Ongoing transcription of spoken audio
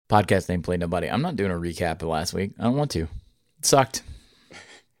Podcast name Play Nobody. I'm not doing a recap of last week. I don't want to. It sucked.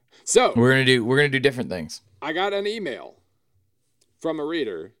 So we're gonna do different things. I got an email from a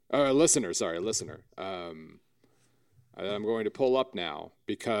listener. I'm going to pull up now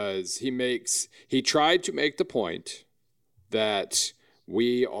because he tried to make the point that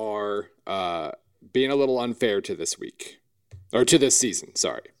we are being a little unfair to this week or to this season.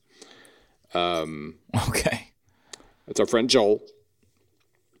 Sorry. Okay. That's our friend Joel.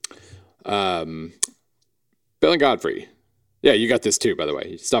 Bill and Godfrey. Yeah, you got this too, by the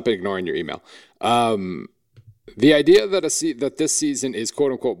way. Stop ignoring your email. The idea that this season is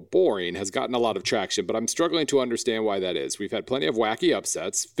quote-unquote boring has gotten a lot of traction, but I'm struggling to understand why that is. We've had plenty of wacky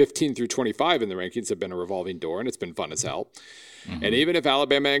upsets. 15 through 25 in the rankings have been a revolving door, and it's been fun as hell. Mm-hmm. And even if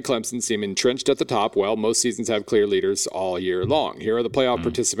Alabama and Clemson seem entrenched at the top, well, most seasons have clear leaders all year long. Here are the playoff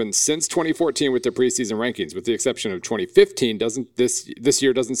participants since 2014 with their preseason rankings. With the exception of 2015, this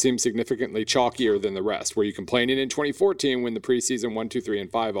year doesn't seem significantly chalkier than the rest. Were you complaining in 2014 when the preseason 1, 2, 3,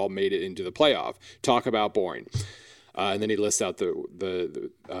 and 5 all made it into the playoff? Talk about boring. And then he lists out he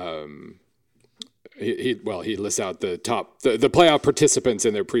lists out the top the playoff participants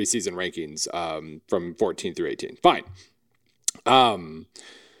in their preseason rankings from 14 through 18. Fine.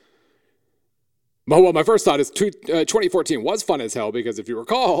 Well, my first thought is 2014 was fun as hell because if you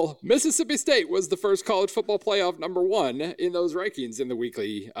recall, Mississippi State was the first college football playoff number 1 in those rankings in the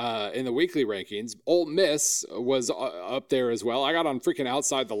weekly rankings. Ole Miss was up there as well. I got on freaking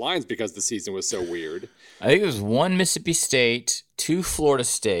Outside the Lines because the season was so weird. I think it was 1 Mississippi State, 2 Florida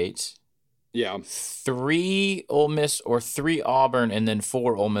State. Yeah. 3 Ole Miss or 3 Auburn, and then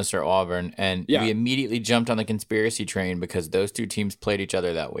 4 Ole Miss or Auburn. And we immediately jumped on the conspiracy train because those 2 teams played each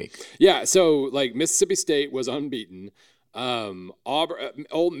other that week. Yeah, so like Mississippi State was unbeaten.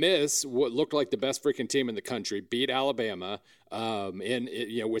 Ole Miss looked like the best freaking team in the country, beat Alabama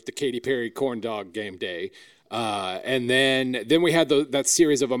with the Katy Perry corn dog game day. And then we had that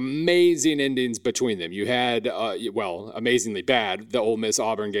series of amazing endings between them. You had, amazingly bad, the Ole Miss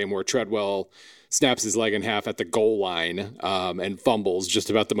Auburn game where Treadwell snaps his leg in half at the goal line and fumbles, just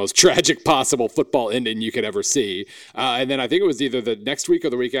about the most tragic possible football ending you could ever see. And then I think it was either the next week or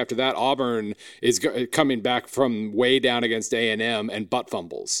the week after that, Auburn is coming back from way down against A&M and butt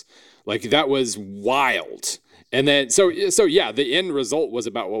fumbles. Like, that was wild. And then, so yeah, the end result was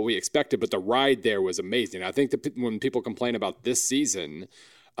about what we expected, but the ride there was amazing. I think that when people complain about this season,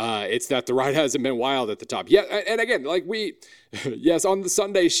 it's that the ride hasn't been wild at the top. Yeah, and again, like yes, on the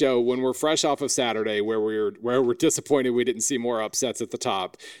Sunday show when we're fresh off of Saturday, where we're disappointed we didn't see more upsets at the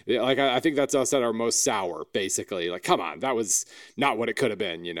top. Like I think that's us at our most sour, basically. Like, come on, that was not what it could have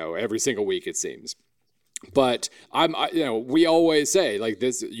been. every single week it seems. But we always say like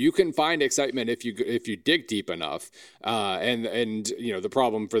this, you can find excitement if you dig deep enough. And the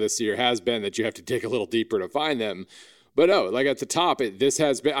problem for this year has been that you have to dig a little deeper to find them. But no, like at the top, this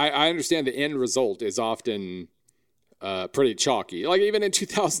has been, I understand the end result is often pretty chalky. Like even in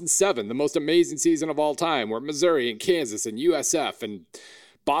 2007, the most amazing season of all time, where Missouri and Kansas and USF and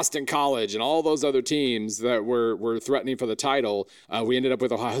Boston College and all those other teams that were threatening for the title, we ended up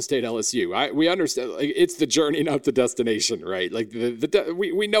with Ohio State LSU. We understand, like, it's the journey, not the destination, right? Like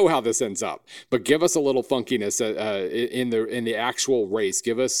we know how this ends up, but give us a little funkiness in the actual race.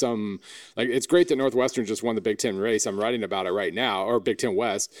 Give us some, like, it's great that Northwestern just won the Big Ten race. I'm writing about it right now, or Big Ten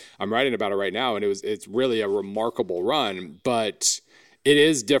West. I'm writing about it right now, and it's really a remarkable run, but it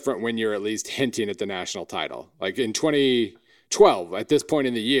is different when you're at least hinting at the national title. Like in 2012, at this point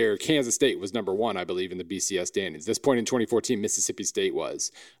in the year, Kansas State was number 1, I believe, in the BCS standings. This point in 2014, Mississippi State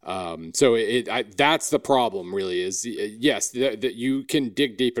was. So that's the problem, really, is, yes, that you can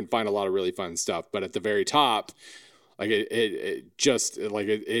dig deep and find a lot of really fun stuff, but at the very top, like it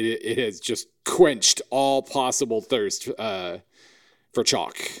has just quenched all possible thirst for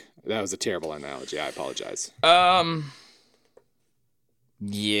chalk. That was a terrible analogy. I apologize.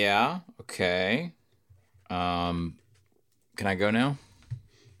 Yeah. Okay. Can I go now?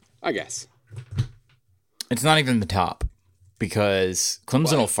 I guess. It's not even the top because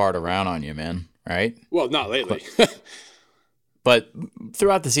Clemson will fart around on you, man, right? Well, not lately. But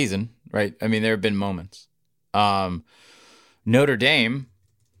throughout the season, right? I mean, there have been moments. Notre Dame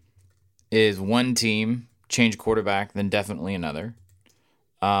is one team, change quarterback, then definitely another.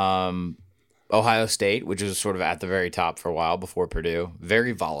 Ohio State, which was sort of at the very top for a while before Purdue.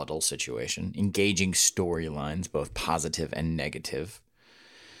 Very volatile situation. Engaging storylines, both positive and negative.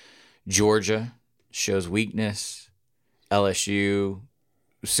 Georgia shows weakness. LSU,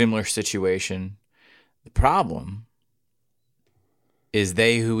 similar situation. The problem is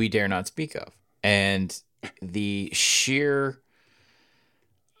they who we dare not speak of. And the sheer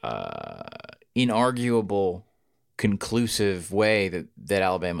inarguable, conclusive way that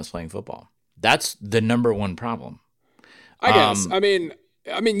Alabama's playing football. That's the number one problem. I guess. I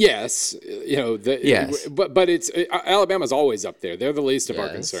mean, yes. Yes. But it's Alabama's always up there. They're the least of our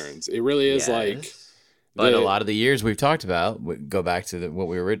concerns. It really is But a lot of the years we've talked about, go back to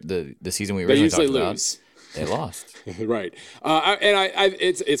the season we originally talked about. Lose. They lost. Right.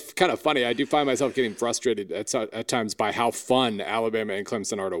 It's kind of funny. I do find myself getting frustrated at times by how fun Alabama and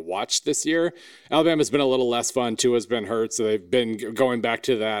Clemson are to watch this year. Alabama's been a little less fun. Tua's been hurt, so they've been going back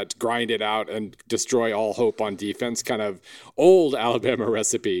to that grind it out and destroy all hope on defense kind of old Alabama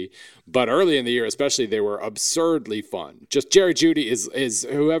recipe. But early in the year, especially, they were absurdly fun. Just Jerry Jeudy is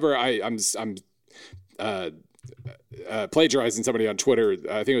whoever I'm plagiarizing somebody on Twitter.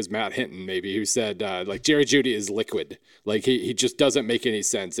 I think it was Matt Hinton maybe, who said like Jerry Jeudy is liquid. Like he just doesn't make any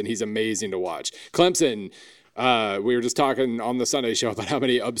sense, and he's amazing to watch. Clemson, we were just talking on the Sunday show about how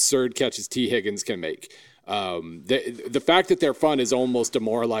many absurd catches T. Higgins can make. The fact that they're fun is almost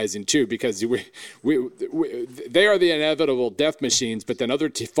demoralizing too, because they are the inevitable death machines, but then other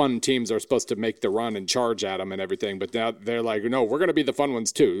fun teams are supposed to make the run and charge at them and everything. But now they're like, no, we're going to be the fun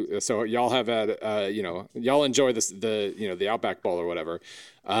ones too. So y'all have y'all enjoy the Outback Bowl or whatever.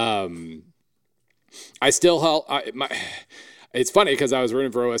 It's funny because I was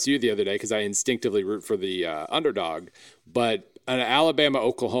rooting for OSU the other day because I instinctively root for the underdog, but an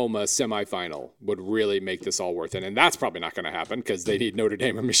Alabama-Oklahoma semifinal would really make this all worth it. And that's probably not going to happen because they need Notre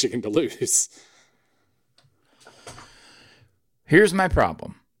Dame or Michigan to lose. Here's my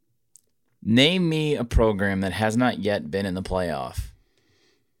problem. Name me a program that has not yet been in the playoff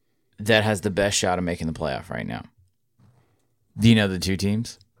that has the best shot of making the playoff right now. Do you know the two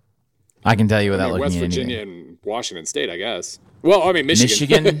teams? I can tell you without looking at anything. West Virginia and Washington State, I guess. Well, I mean,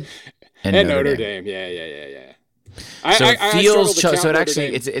 Michigan and Notre Dame. Yeah. So it feels so.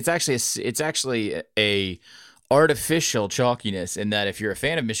 It's actually a artificial chalkiness in that if you're a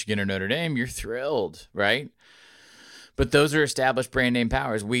fan of Michigan or Notre Dame, you're thrilled, right? But those are established brand name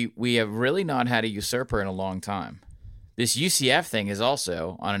powers. We have really not had a usurper in a long time. This UCF thing is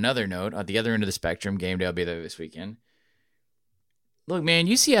also, on another note, at the other end of the spectrum. Game day will be there this weekend. Look, man,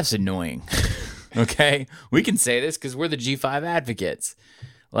 UCF's annoying. Okay, we can say this because we're the G5 advocates.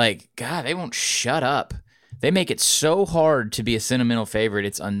 Like, God, they won't shut up. They make it so hard to be a sentimental favorite.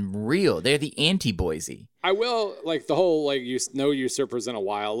 It's unreal. They're the anti-Boise. I will, like, the whole, like, no usurpers in a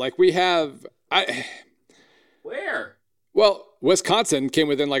while. Like, we have... Where? Well, Wisconsin came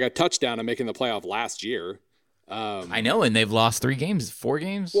within, like, a touchdown of making the playoff last year. I know, and they've lost 4 games.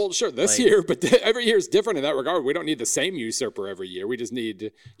 Well, sure, this year, but every year is different in that regard. We don't need the same usurper every year. We just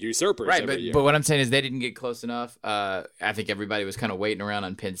need usurpers every year. But what I'm saying is they didn't get close enough. I think everybody was kind of waiting around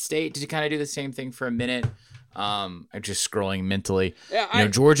on Penn State to kind of do the same thing for a minute. I'm just scrolling mentally. Yeah,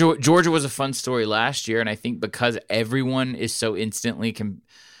 Georgia was a fun story last year, and I think because everyone is so instantly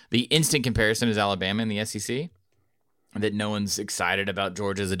the instant comparison is Alabama in the SEC, that no one's excited about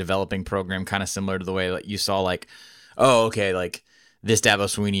Georgia as a developing program, kind of similar to the way that you saw, like, oh, okay, like this Dabo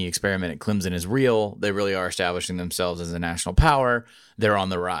Swinney experiment at Clemson is real. They really are establishing themselves as a national power. They're on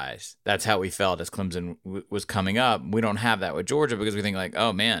the rise. That's how we felt as Clemson was coming up. We don't have that with Georgia because we think like,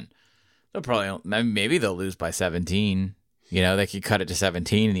 oh man, maybe they'll lose by 17. You know, they could cut it to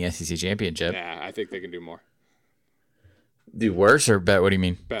 17 in the SEC championship. Yeah, I think they can do more. Do worse or better? What do you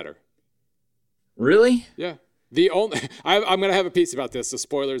mean? Better. Really? Yeah. I'm going to have a piece about this, so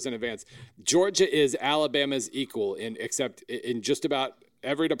spoilers in advance. Georgia is Alabama's equal except in just about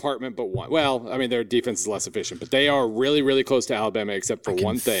every department but one. Well, I mean, their defense is less efficient, but they are really, really close to Alabama except for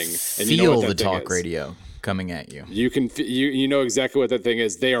one thing. And you know what that the talk radio coming at you. You know exactly what that thing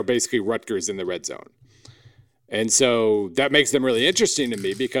is. They are basically Rutgers in the red zone. And so that makes them really interesting to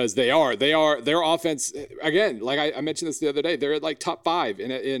me because their offense, again, like I mentioned this the other day, they're like top 5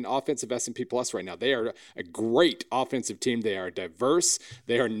 in offensive S&P Plus right now. They are a great offensive team. They are diverse.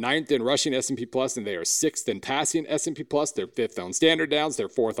 They are 9th in rushing S&P Plus, and they are 6th in passing S&P Plus. They're 5th on standard downs. They're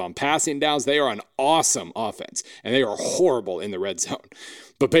 4th on passing downs. They are an awesome offense, and they are horrible in the red zone.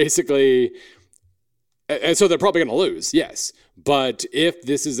 But basically... And so they're probably going to lose, yes. But if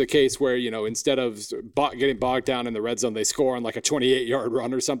this is a case where, instead of getting bogged down in the red zone, they score on like a 28-yard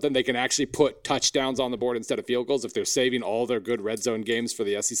run or something, they can actually put touchdowns on the board instead of field goals. If they're saving all their good red zone games for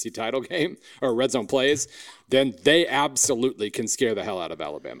the SEC title game or red zone plays, then they absolutely can scare the hell out of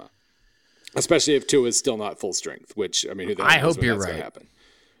Alabama, especially if Tua is still not full strength, which, I mean, who the hell knows when that's gonna happen.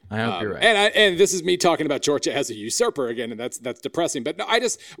 I hope you're right. And this is me talking about Georgia as a usurper again, and that's depressing. But no, I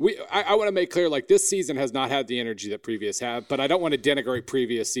want to make clear, like, this season has not had the energy that previous have, but I don't want to denigrate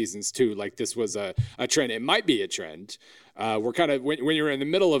previous seasons too. Like, this was a trend. It might be a trend. We're kind of, when you're in the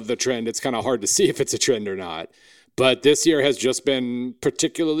middle of the trend, it's kind of hard to see if it's a trend or not. But this year has just been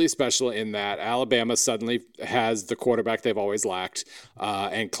particularly special in that Alabama suddenly has the quarterback they've always lacked,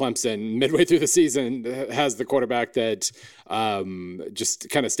 and Clemson, midway through the season, has the quarterback that just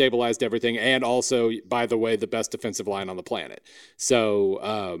kind of stabilized everything, and also, by the way, the best defensive line on the planet.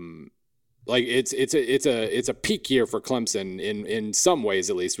 So, like, it's a peak year for Clemson in some ways,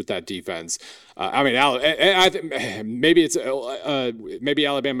 at least, with that defense. I mean, maybe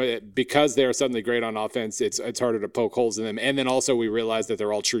Alabama, because they're suddenly great on offense, it's harder to poke holes in them. And then also we realize that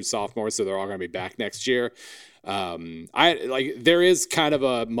they're all true sophomores, so they're all going to be back next year. There is kind of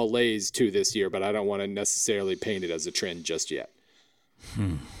a malaise to this year, but I don't want to necessarily paint it as a trend just yet.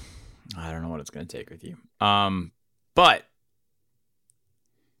 I don't know what it's going to take with you. But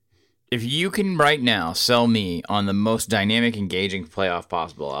if you can right now sell me on the most dynamic, engaging playoff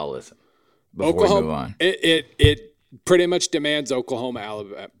possible, I'll listen. Before we move on, it pretty much demands Oklahoma,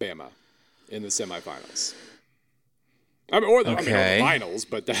 Alabama in the semifinals. Or the finals,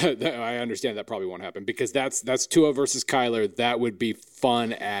 but that, I understand that probably won't happen because that's Tua versus Kyler. That would be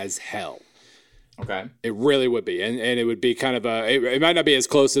fun as hell. Okay. It really would be. And it would be kind of it might not be as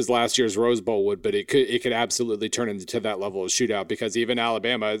close as last year's Rose Bowl would, but it could absolutely turn into that level of shootout because even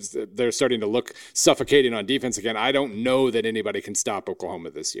Alabama, they're starting to look suffocating on defense again. I don't know that anybody can stop Oklahoma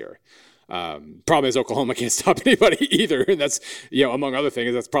this year. Problem is Oklahoma can't stop anybody either. And that's, among other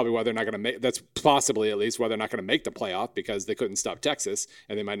things, that's probably why they're not going to make, that's possibly at least why they're not going to make the playoff because they couldn't stop Texas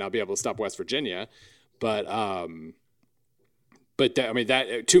and they might not be able to stop West Virginia. But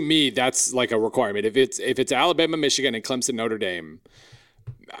that to me, that's like a requirement. If it's Alabama, Michigan, and Clemson, Notre Dame,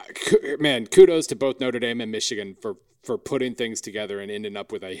 man, kudos to both Notre Dame and Michigan for putting things together and ending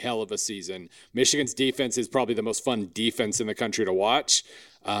up with a hell of a season. Michigan's defense is probably the most fun defense in the country to watch,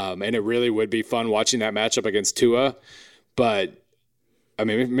 and it really would be fun watching that matchup against Tua. But I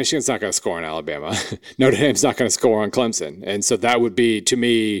mean, Michigan's not going to score on Alabama. Notre Dame's not going to score on Clemson, and so that would be, to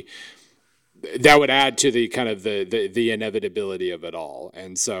me, that would add to the kind of the inevitability of it all.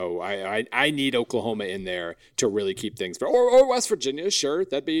 And so I need Oklahoma in there to really keep things fair. Or West Virginia, sure.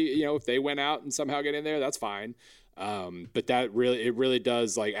 That'd be, if they went out and somehow get in there, that's fine. But it really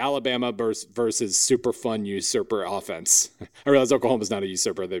does, like, Alabama versus super fun usurper offense. I realize Oklahoma's not a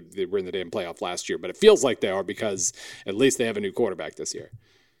usurper. They were in the damn playoff last year, but it feels like they are because at least they have a new quarterback this year.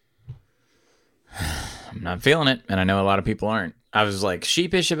 I'm not feeling it, and I know a lot of people aren't. I was like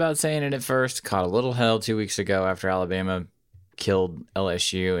sheepish about saying it at first, caught a little hell 2 weeks ago after Alabama killed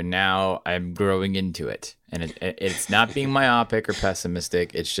LSU, and now I'm growing into it. And it's not being myopic or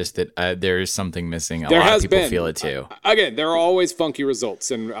pessimistic. It's just that there is something missing. A lot of people feel it too. Again, there are always funky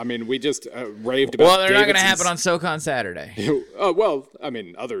results, and I mean, we just raved about. Well, they're not going to happen on SoCon Saturday. Well, I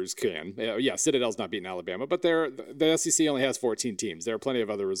mean, others can. Yeah, Citadel's not beating Alabama, but the SEC only has 14 teams. There are plenty of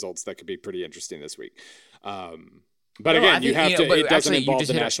other results that could be pretty interesting this week. But again, you have to. It doesn't involve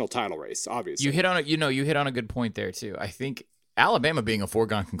the national title race, obviously. You hit on a good point there too. I think Alabama being a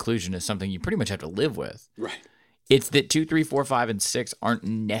foregone conclusion is something you pretty much have to live with. Right. It's that 2, 3, 4, 5, and 6 aren't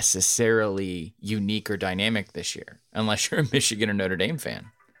necessarily unique or dynamic this year, unless you're a Michigan or Notre Dame fan.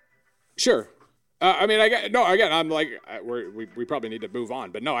 Sure. I'm like, we probably need to move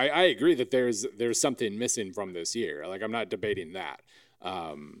on. But no, I agree that there's something missing from this year. Like, I'm not debating that.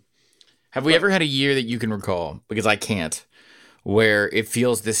 Have we ever had a year that you can recall, because I can't, where it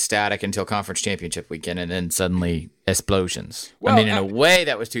feels this static until conference championship weekend and then suddenly explosions? Well, I mean, in a way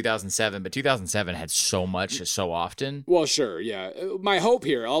that was 2007, but 2007 had so much so often. Well, sure, yeah. My hope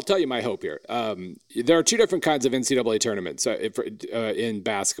here, I'll tell you my hope here. There are two different kinds of NCAA tournaments in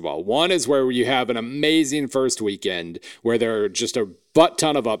basketball. One is where you have an amazing first weekend where there are just a butt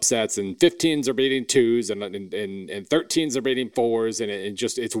ton of upsets, and 15s are beating 2s, and 13s are beating 4s, and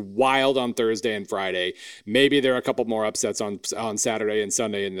it's wild on Thursday and Friday. Maybe there are a couple more upsets on Saturday and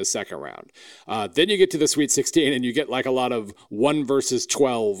Sunday in the second round. Then you get to the Sweet 16, and you get like a lot of 1 versus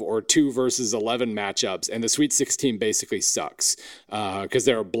 12 or 2 versus 11 matchups, and the Sweet 16 basically sucks because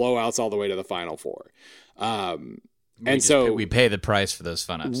there are blowouts all the way to the Final Four. We pay the price for those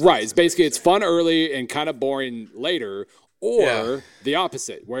fun upsets. Right. It's fun early and kind of boring later. Or the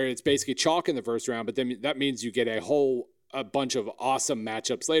opposite, where it's basically chalk in the first round, but then that means you get a whole a bunch of awesome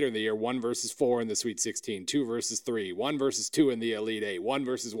matchups later in the year. 1 versus 4 in the Sweet 16, 2 versus 3, 1 versus 2 in the Elite 8, 1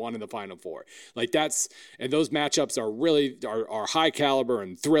 versus 1 in the Final Four. Like and those matchups are really are high caliber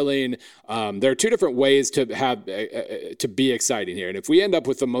and thrilling. There are two different ways to have to be exciting here. And if we end up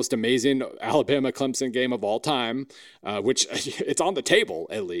with the most amazing Alabama-Clemson game of all time, which it's on the table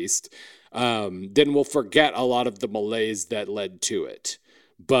at least, then we'll forget a lot of the malaise that led to it.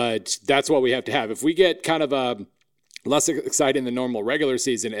 But that's what we have to have. If we get kind of a less exciting than normal regular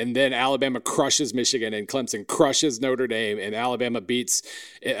season, and then Alabama crushes Michigan and Clemson crushes Notre Dame, and Alabama beats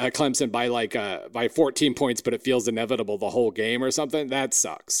Clemson by 14 points, but it feels inevitable the whole game or something, that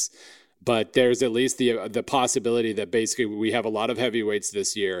sucks. But there's at least the possibility that basically we have a lot of heavyweights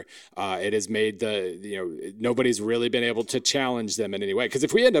this year. It has made nobody's really been able to challenge them in any way. Because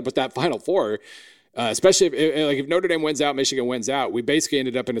if we end up with that Final Four, especially if Notre Dame wins out, Michigan wins out, we basically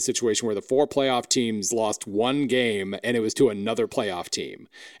ended up in a situation where the 4 playoff teams lost 1 game, and it was to another playoff team.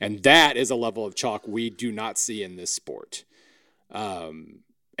 And that is a level of chalk we do not see in this sport.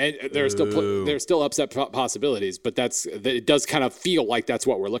 And there's still upset possibilities, but it does kind of feel like that's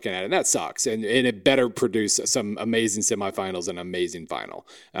what we're looking at, and that sucks. And it better produce some amazing semifinals and amazing final.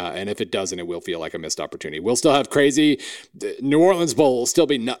 And if it doesn't, it will feel like a missed opportunity. We'll still have crazy. The New Orleans Bowl will still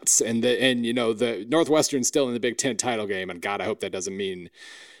be nuts, and the Northwestern's still in the Big Ten title game. And God, I hope that doesn't mean.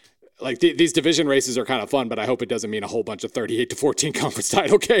 Like these division races are kind of fun, but I hope it doesn't mean a whole bunch of 38-14 conference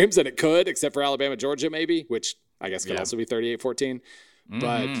title games, and it could, except for Alabama, Georgia, maybe, which I guess could also be 38-14.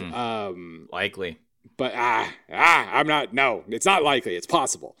 But likely. But I'm not. No, it's not likely. It's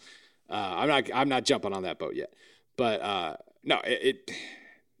possible. I'm not jumping on that boat yet. But no,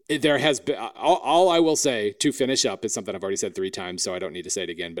 there has been. All I will say to finish up is something I've already said 3 times, so I don't need to say it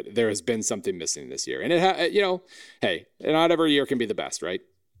again. But there has been something missing this year, and hey, not every year can be the best, right?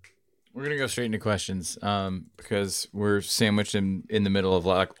 We're going to go straight into questions because we're sandwiched in the middle of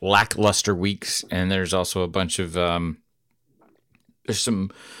lackluster weeks, and there's also a bunch of there's a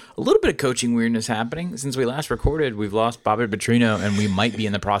little bit of coaching weirdness happening. Since we last recorded, we've lost Bobby Petrino, and we might be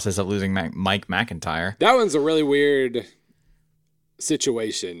in the process of losing Mike McIntyre. That one's a really weird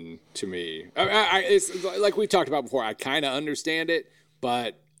situation to me. It's like we talked about before. I kind of understand it,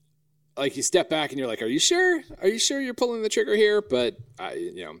 but like you step back and you're like, "Are you sure? Are you sure you're pulling the trigger here?" But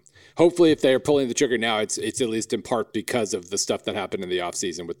hopefully, if they're pulling the trigger now, it's at least in part because of the stuff that happened in the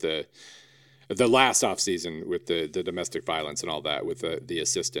offseason with the last offseason with the domestic violence and all that with the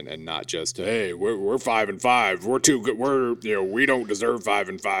assistant, and not just, hey, we're 5-5, we're too good, we don't deserve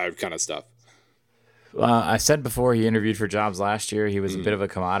 5-5 kind of stuff. I said before he interviewed for jobs last year. He was a bit of a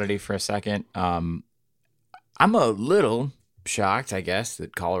commodity for a second. I'm a little shocked, I guess,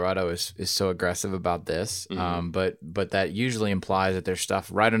 that Colorado is so aggressive about this. But that usually implies that there's stuff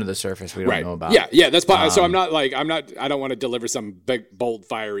right under the surface we don't know about. Yeah, that's so I don't want to deliver some big, bold,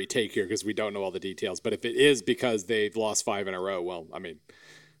 fiery take here because we don't know all the details. But if it is because they've lost 5 in a row, well, I mean,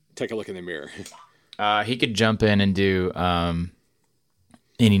 take a look in the mirror. He could jump in and do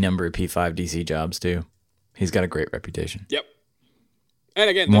any number of P5 DC jobs too. He's got a great reputation. Yep. And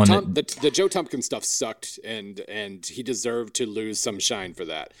again, the Joe Tumpkin stuff sucked, and he deserved to lose some shine for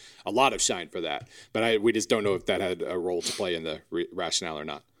that, a lot of shine for that. But we just don't know if that had a role to play in the rationale or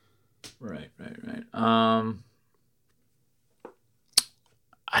not. Right. I'm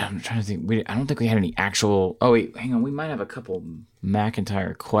trying to think. I don't think we had any actual. Oh wait, hang on. We might have a couple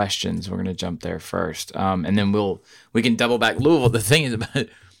McIntyre questions. We're gonna jump there first, and then we can double back Louisville. The thing is about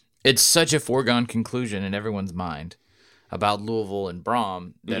it's such a foregone conclusion in everyone's mind about Louisville and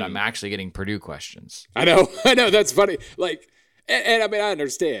Braum that I'm actually getting Purdue questions. I know. That's funny. Like, and I mean, I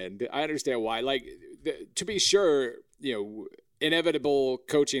understand why. Like, to be sure, inevitable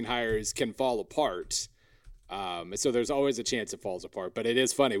coaching hires can fall apart. So there's always a chance it falls apart. But it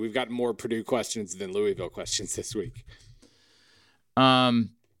is funny. We've got more Purdue questions than Louisville questions this week.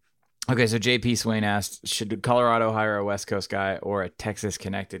 Okay, so JP Swain asked, should Colorado hire a West Coast guy or a Texas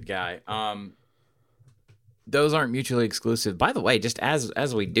connected guy? Those aren't mutually exclusive. By the way, just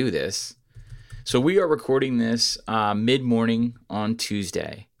as we do this, so we are recording this mid-morning on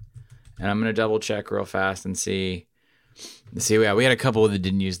Tuesday, and I'm going to double check real fast and see. We had a couple that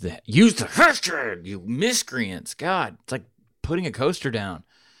didn't use the hashtag, you miscreants. God, it's like putting a coaster down.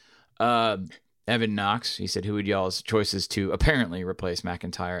 Evan Knox, he said, who would y'all's choices to apparently replace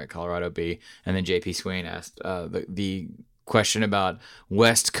McIntyre at Colorado be? And then JP Swain asked the question about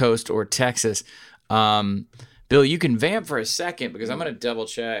West Coast or Texas. Bill, you can vamp for a second because I'm going to double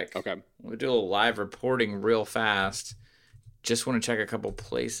check. Okay. We'll do a little live reporting real fast. Just want to check a couple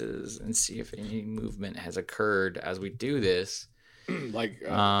places and see if any movement has occurred as we do this. Like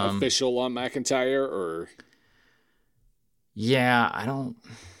official on McIntyre or? Yeah, I don't.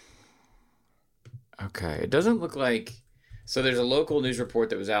 Okay, it doesn't look like. So there's a local news report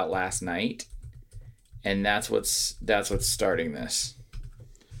that was out last night, and that's what's starting this.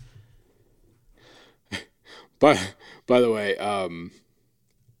 But by the way,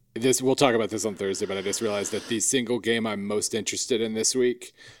 this we'll talk about this on Thursday. But I just realized that the single game I'm most interested in this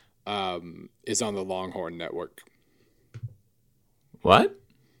week is on the Longhorn Network. What?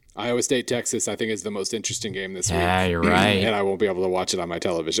 Iowa State, Texas, I think is the most interesting game this week. Yeah, you're right. And I won't be able to watch it on my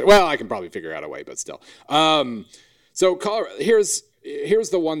television. Well, I can probably figure out a way, but still. So Colorado, here's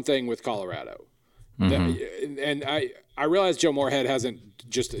the one thing with Colorado, and I realize Joe Moorhead hasn't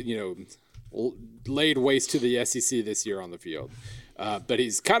just laid waste to the SEC this year on the field, but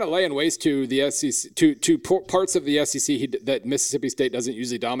he's kind of laying waste to the SEC to parts of the SEC that Mississippi State doesn't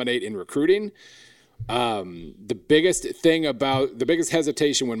usually dominate in recruiting. The biggest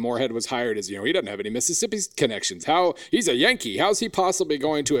hesitation when Moorhead was hired is, he doesn't have any Mississippi connections. He's a Yankee. How's he possibly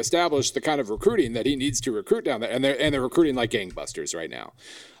going to establish the kind of recruiting that he needs to recruit down there? And they're recruiting like gangbusters right now.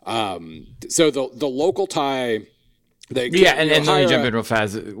 So the local tie. And let me jump in real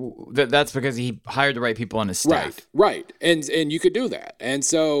fast. That's because he hired the right people on his staff. Right. And you could do that. And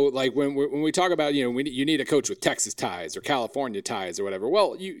so, like, when we talk about, you need a coach with Texas ties or California ties or whatever,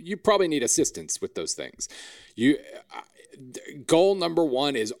 well, you probably need assistance with those things. Goal number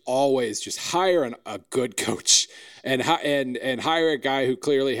one is always just hire a good coach and hire a guy who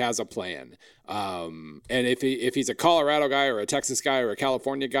clearly has a plan. And if he's a Colorado guy or a Texas guy or a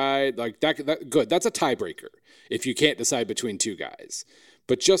California guy, like that good. That's a tiebreaker if you can't decide between two guys.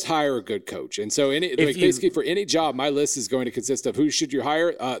 But just hire a good coach. And so basically for any job, my list is going to consist of who should you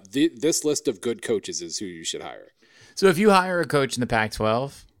hire. This list of good coaches is who you should hire. So if you hire a coach in the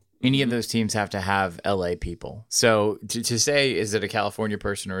Pac-12, any of those teams have to have LA people. So to say, is it a California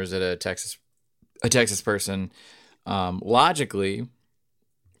person or is it a Texas person? Logically,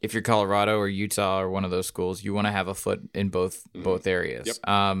 if you're Colorado or Utah or one of those schools, you want to have a foot in both areas.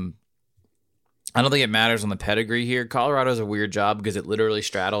 Yep. I don't think it matters on the pedigree here. Colorado's a weird job because it literally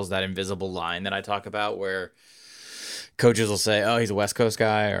straddles that invisible line that I talk about where coaches will say, oh, he's a West Coast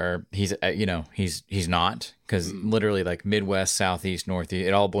guy, or he's not, because literally like Midwest, Southeast, Northeast,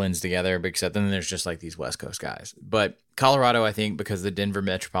 it all blends together, except then there's just like these West Coast guys. But Colorado, I think, because of the Denver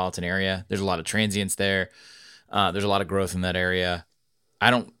metropolitan area, there's a lot of transients there. There's a lot of growth in that area. I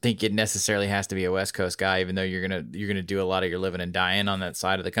don't think it necessarily has to be a West Coast guy, even though you're gonna do a lot of your living and dying on that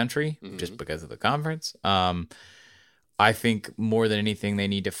side of the country, just because of the conference. I think more than anything, they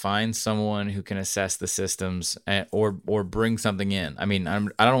need to find someone who can assess the systems or bring something in. I mean, I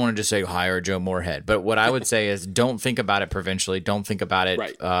don't want to just say hire Joe Moorhead, but what I would say is don't think about it provincially. Don't think about it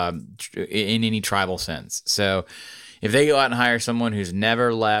in any tribal sense. So if they go out and hire someone who's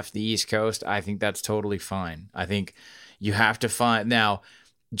never left the East Coast, I think that's totally fine. I think you have to find now,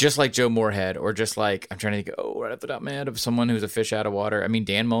 just like Joe Moorhead, or just like I'm trying to think, right off the top of my head, of someone who's a fish out of water. I mean,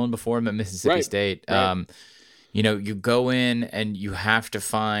 Dan Mullen before him at Mississippi State. Right. You go in and you have to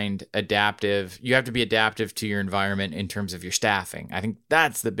find adaptive. You have to be adaptive to your environment in terms of your staffing. I think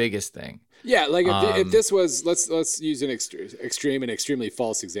that's the biggest thing. Yeah, like if this was, let's use an extreme and extremely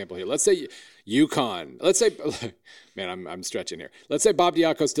false example here. Let's say UConn. Let's say, man, I'm stretching here. Let's say Bob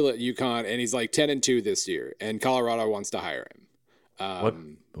Diaco's still at UConn and he's like 10-2 this year, and Colorado wants to hire him. What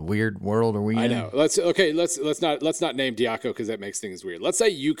weird world are we in? I know. Let's not name Diaco because that makes things weird. Let's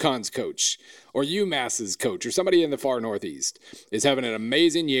say UConn's coach or UMass's coach or somebody in the far Northeast is having an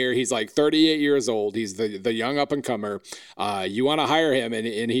amazing year. He's like 38 years old. He's the young up and comer. You want to hire him, and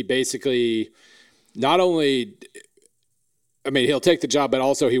he basically not only, I mean, he'll take the job, but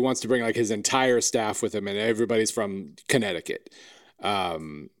also he wants to bring like his entire staff with him, and everybody's from Connecticut.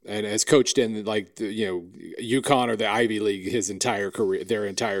 And has coached in like UConn or the Ivy League their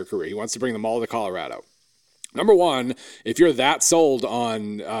entire career. He wants to bring them all to Colorado. Number one, if you're that sold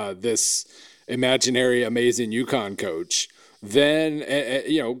on this imaginary amazing UConn coach, then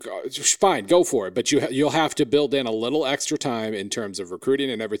fine, go for it. But you'll have to build in a little extra time in terms of recruiting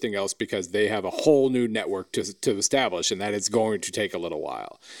and everything else, because they have a whole new network to establish, and that is going to take a little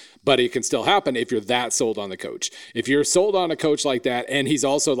while. But it can still happen if you're that sold on the coach. If you're sold on a coach like that, and he's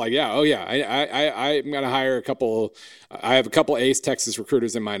also like, I'm going to hire a couple. I have a couple ace Texas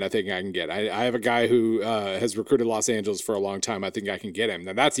recruiters in mind I think I can get. I have a guy who has recruited Los Angeles for a long time. I think I can get him.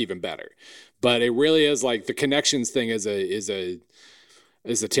 Now that's even better. But it really is like the connections thing is a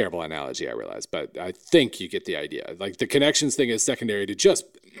terrible analogy, I realize, but I think you get the idea. Like the connections thing is secondary to just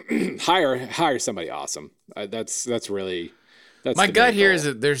hire somebody awesome. That's really. That's my gut here is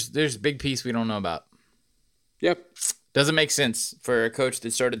that there's a big piece we don't know about. Yep. Doesn't make sense for a coach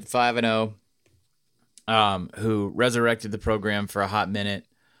that started 5-0 who resurrected the program for a hot minute.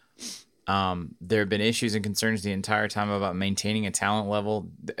 There have been issues and concerns the entire time about maintaining a talent level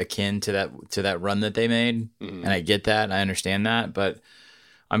akin to that run that they made, and I get that, I understand that, but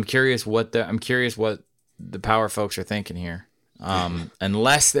I'm curious what the power folks are thinking here.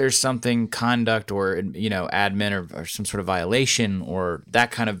 Unless there's something conduct or admin or some sort of violation or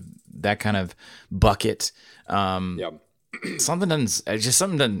that kind of bucket. Something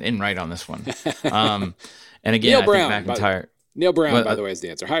doesn't end right on this one. And again, Neil Brown, I think McIntyre. Neil Brown, by the way, is the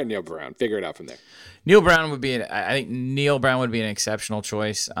answer. Hire Neil Brown. Figure it out from there. Neil Brown would be an exceptional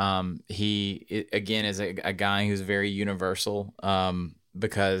choice. He again is a guy who's very universal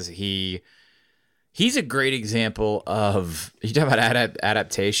because he's a great example of, you talk about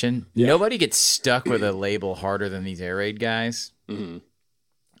adaptation. Yeah. Nobody gets stuck with a label harder than these air raid guys. Mm-hmm.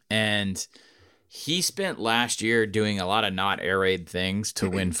 And he spent last year doing a lot of not air raid things to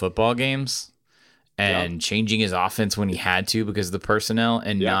win football games. And changing his offense when he had to because of the personnel,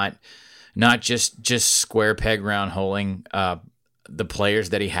 and not just square peg round holing the players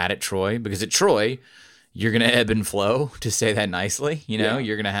that he had at Troy. Because at Troy, you're gonna ebb and flow, to say that nicely.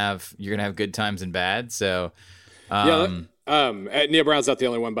 You're gonna have good times and bad. So Neil Brown's not the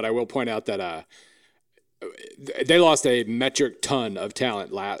only one, but I will point out that they lost a metric ton of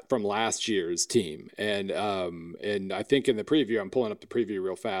talent from last year's team. And I think in the preview, I'm pulling up the preview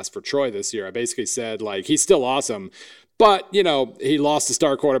real fast for Troy this year, I basically said, like, he's still awesome, but, he lost the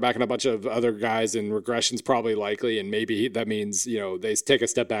star quarterback and a bunch of other guys, and regression's probably likely, and maybe that means, they take a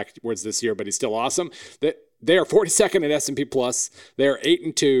step backwards this year, but he's still awesome. They are 42nd in S&P Plus. They're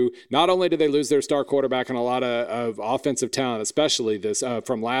 8-2. Not only did they lose their star quarterback and a lot of offensive talent, especially this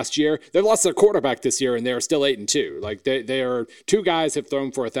from last year, they lost their quarterback this year, and they are still 8-2. Like they are, two guys have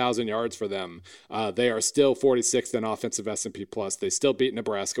thrown for 1,000 yards for them. They are still 46th in offensive S&P Plus. They still beat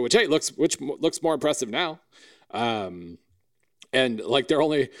Nebraska, which looks more impressive now. And like their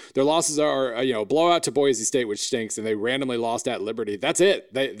losses are blowout to Boise State, which stinks, and they randomly lost at Liberty. That's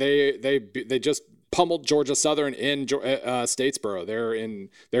it. They just pummeled Georgia Southern in Statesboro.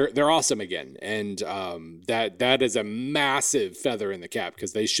 They're awesome again, and that is a massive feather in the cap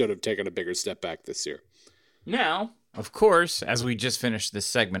because they should have taken a bigger step back this year. Now, of course, as we just finished this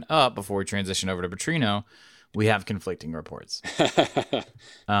segment up before we transition over to Petrino, we have conflicting reports.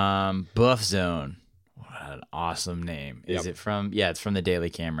 Buff Zone. What an awesome name. Is it from? Yeah, it's from the Daily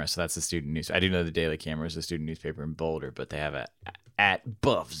Camera. So that's the student news. I do know the Daily Camera is a student newspaper in Boulder, but they have a at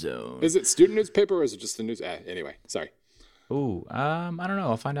Buff Zone. Is it student newspaper or is it just the news? Anyway, sorry. Ooh, I don't know.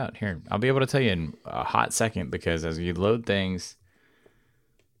 I'll find out here. I'll be able to tell you in a hot second because as you load things,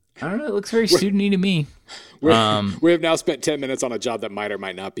 I don't know. It looks very student-y to me. We have now spent 10 minutes on a job that might or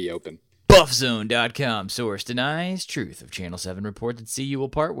might not be open. BuffZone.com source denies truth of Channel 7 report that CU will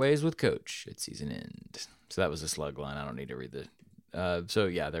part ways with coach at season end. So that was a slug line. I don't need to read the. So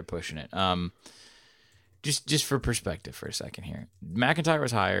yeah, they're pushing it. Just for perspective for a second here. McIntyre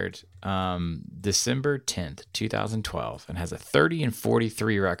was hired December 10th, 2012, and has a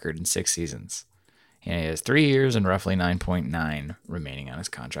 30-43 record in 6 seasons. And he has 3 years and roughly 9.9 remaining on his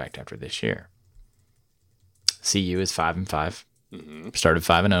contract after this year. CU is 5-5. Mm-hmm. Started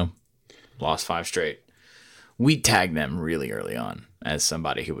 5-0. Lost 5 straight. We tagged them really early on as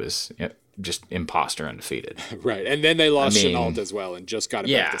somebody who was just imposter undefeated. Right. And then they lost Chenault as well and just got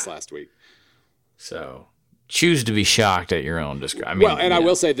it back this last week. So choose to be shocked at your own discussion. I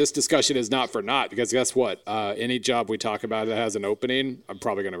will say this discussion is not for naught because guess what? Any job we talk about that has an opening, I'm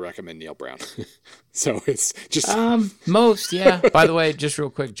probably going to recommend Neil Brown. So it's just most, yeah. By the way, just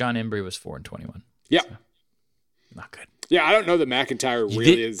real quick, John Embry was 4-21. Yeah, so, not good. Yeah, I don't know that McIntyre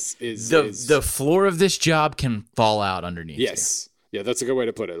really is the floor of this job can fall out underneath. Yes. Yeah, that's a good way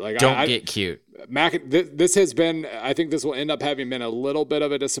to put it. Like, don't get cute. This has been, I think this will end up having been a little bit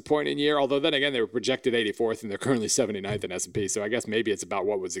of a disappointing year, although then again, they were projected 84th and they're currently 79th in S&P. So I guess maybe it's about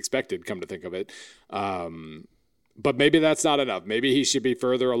what was expected, come to think of it. But maybe that's not enough. Maybe he should be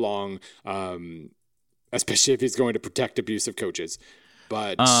further along, especially if he's going to protect abusive coaches.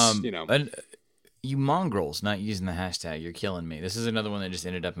 But, you mongrels not using the hashtag, you're killing me. This is another one that just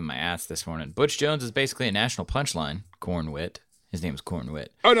ended up in my ass this morning. Butch Jones is basically a national punchline. Cornwit. His name's Cornwit.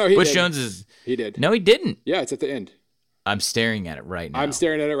 Oh, no, Butch Jones is... He did. No, he didn't. Yeah, it's at the end. I'm staring at it right now. I'm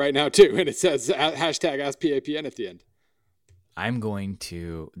staring at it right now, too. And it says hashtag AskPAPN at the end. I'm going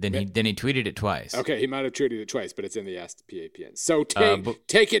to... Then he tweeted it twice. Okay, he might have tweeted it twice, but it's in the AskPAPN. So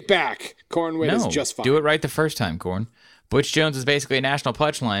take it back. Cornwit is just fine. Do it right the first time, Corn. Butch Jones is basically a national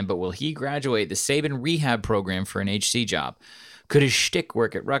punchline, but will he graduate the Saban rehab program for an HC job? Could his shtick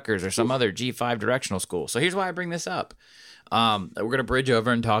work at Rutgers or some other G5 directional school? So here's why I bring this up. we're going to bridge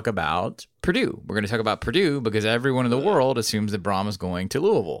over and talk about Purdue. We're going to talk about Purdue because everyone in the world assumes that Brom is going to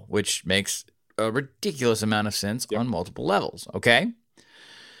Louisville, which makes a ridiculous amount of sense on multiple levels. Okay.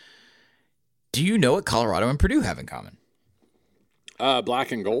 Do you know what Colorado and Purdue have in common?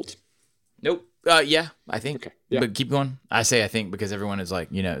 Black and gold. Nope. Yeah, I think. Okay. Yeah. But keep going. I say I think because everyone is like,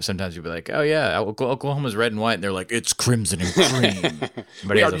 sometimes you'll be like, oh, yeah, Oklahoma's red and white. And they're like, it's crimson and cream.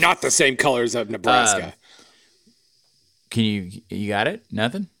 But we are not the same colors of Nebraska. You got it?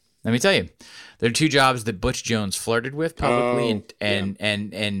 Nothing? Let me tell you. There are two jobs that Butch Jones flirted with publicly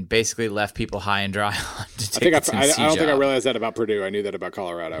and basically left people high and dry on to take the Tennessee I don't think I realized that about Purdue. I knew that about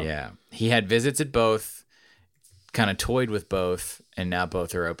Colorado. Yeah. He had visits at both, kind of toyed with both, and now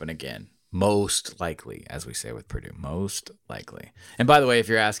both are open again. Most likely, as we say with Purdue. Most likely. And by the way, if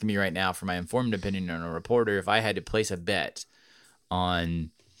you're asking me right now for my informed opinion on a reporter, if I had to place a bet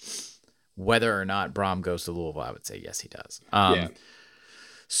on whether or not Brom goes to Louisville, I would say yes, he does.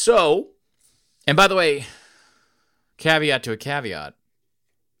 So, and by the way, caveat to a caveat,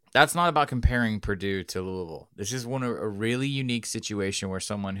 that's not about comparing Purdue to Louisville. This is a really unique situation where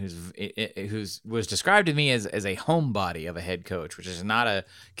someone who's was described to me as a homebody of a head coach, which is not a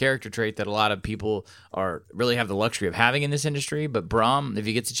character trait that a lot of people really have the luxury of having in this industry. But Brom, if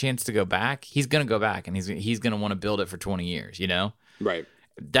he gets a chance to go back, he's going to go back, and he's going to want to build it for 20 years. Right.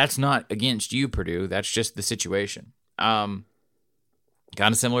 That's not against you, Purdue. That's just the situation. Kind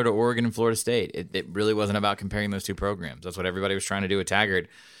of similar to Oregon and Florida State. It really wasn't about comparing those two programs. That's what everybody was trying to do with Taggart.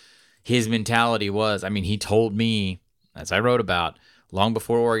 His mentality was, he told me, as I wrote about, long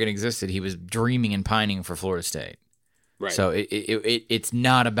before Oregon existed, he was dreaming and pining for Florida State. Right. So it's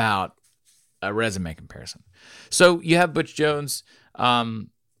not about a resume comparison. So you have Butch Jones. National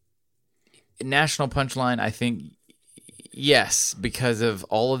punchline, I think, yes, because of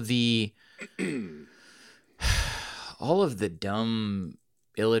all of the dumb,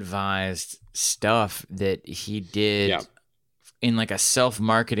 ill-advised stuff that he did in like a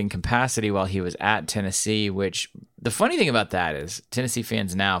self-marketing capacity while he was at Tennessee, which the funny thing about that is Tennessee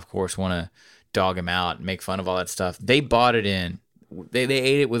fans now, of course, want to dog him out and make fun of all that stuff. They bought it in. They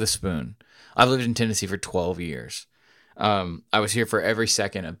ate it with a spoon. I've lived in Tennessee for 12 years. I was here for every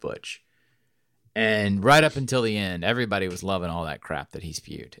second of Butch. And right up until the end, everybody was loving all that crap that he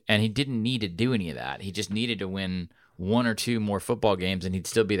spewed. And he didn't need to do any of that. He just needed to win one or two more football games, and he'd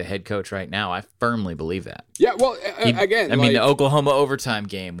still be the head coach right now. I firmly believe that. Yeah, well, again, the Oklahoma overtime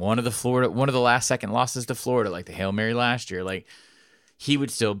game, one of the last second losses to Florida, like the Hail Mary last year, like he would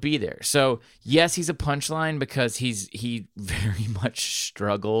still be there. So yes, he's a punchline because he very much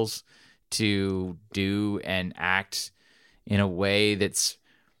struggles to do and act in a way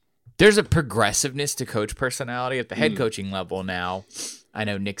there's a progressiveness to coach personality at the head coaching level now. I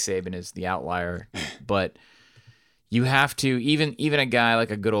know Nick Saban is the outlier, but you have to, even a guy like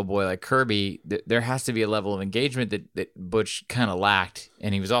a good old boy like Kirby, there has to be a level of engagement that Butch kind of lacked,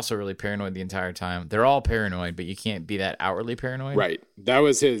 and he was also really paranoid the entire time. They're all paranoid, but you can't be that outwardly paranoid. Right. That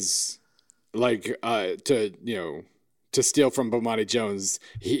was his, to steal from Bomani Jones,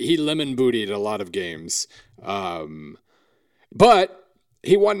 he lemon bootied a lot of games. But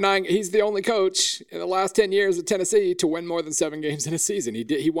he won 9. He's the only coach in the last 10 years at Tennessee to win more than 7 games in a season.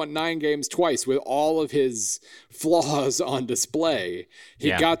 He won 9 games twice with all of his flaws on display. He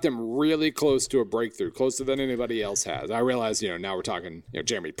got them really close to a breakthrough, closer than anybody else has. I realize, now we're talking,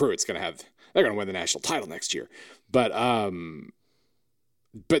 Jeremy Pruitt's they're going to win the national title next year. But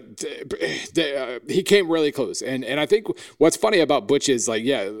he came really close. And I think what's funny about Butch is like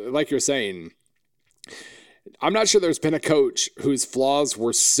you're saying, I'm not sure there's been a coach whose flaws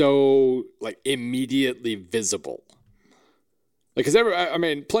were so immediately visible. Because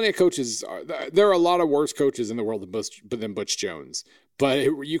plenty of coaches. There are a lot of worse coaches in the world than Butch Jones. But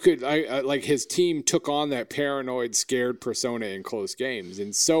his team took on that paranoid, scared persona in close games,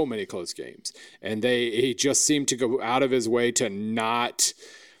 in so many close games, and he just seemed to go out of his way to not.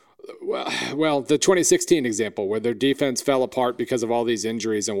 Well, the 2016 example where their defense fell apart because of all these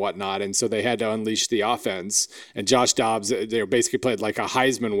injuries and whatnot, and so they had to unleash the offense. And Josh Dobbs, they basically played like a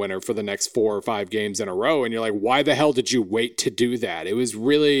Heisman winner for the next 4 or 5 games in a row. And you're like, why the hell did you wait to do that? It was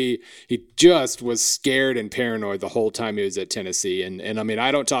really, he just was scared and paranoid the whole time he was at Tennessee. And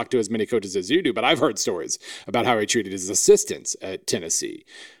I don't talk to as many coaches as you do, but I've heard stories about how he treated his assistants at Tennessee,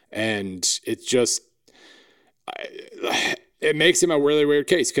 and it's just. It makes him a really weird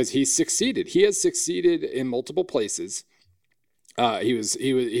case because he succeeded. He has succeeded in multiple places.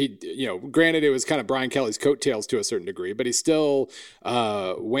 Granted, it was kind of Brian Kelly's coattails to a certain degree, but he still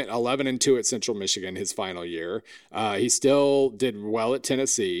went 11-2 at Central Michigan his final year. He still did well at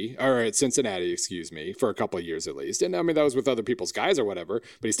at Cincinnati, excuse me, for a couple of years at least. And I mean, that was with other people's guys or whatever,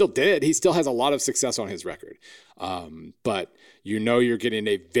 but he still did. He still has a lot of success on his record. But you're getting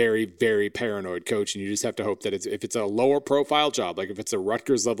a very, very paranoid coach, and you just have to hope that if it's a lower profile job, like if it's a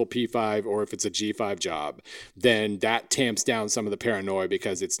Rutgers level P5 or if it's a G5 job, then that tamps down some of the paranoia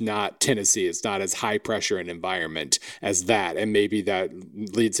because it's not Tennessee. It's not as high pressure an environment as that. And maybe that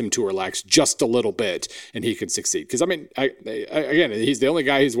leads him to relax just a little bit and he can succeed. Because, I mean, again, he's the only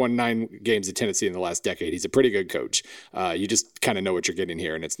guy who's won 9 games at Tennessee in the last decade. He's a pretty good coach. You just kind of know what you're getting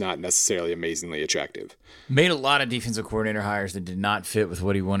here, and it's not necessarily amazingly attractive. Made a lot of defensive coordinator hires that did not fit with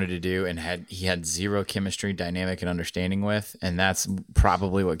what he wanted to do, and he had zero chemistry, dynamic, and understanding with, and that's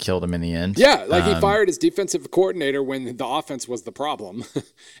probably what killed him in the end. Yeah, he fired his defensive coordinator when the offense was the problem,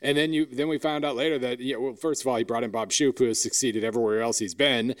 and then we found out later that first of all, he brought in Bob Shoop, who has succeeded everywhere else he's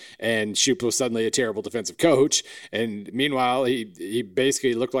been, and Shoop was suddenly a terrible defensive coach, and meanwhile he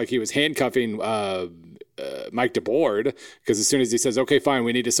basically looked like he was handcuffing Mike DeBoard, because as soon as he says, okay, fine,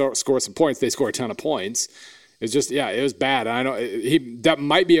 we need to score some points, they score a ton of points. It's just, it was bad. I know that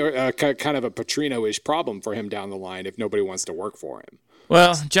might be a kind of a Petrino-ish problem for him down the line if nobody wants to work for him.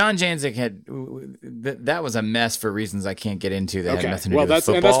 Well, John Janzik that was a mess for reasons I can't get into. That had nothing to do with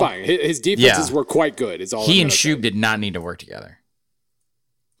football. And that's fine. His defenses were quite good. Is all he and Shoop did not need to work together.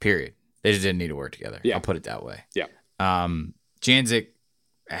 Period. They just didn't need to work together. Yeah. I'll put it that way. Yeah. Janzik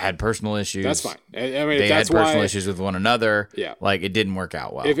had personal issues. That's fine. I mean, they had personal issues with one another. Yeah. Like, it didn't work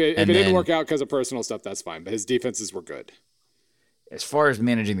out well. If it didn't work out because of personal stuff, that's fine. But his defenses were good. As far as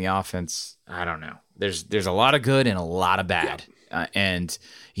managing the offense, I don't know. There's a lot of good and a lot of bad. Yeah. And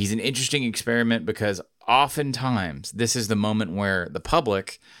he's an interesting experiment because oftentimes this is the moment where the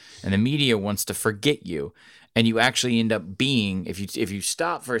public and the media wants to forget you. And you actually end up being, if you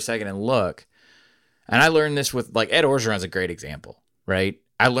stop for a second and look, and I learned this with, like, Ed Orgeron's a great example, right?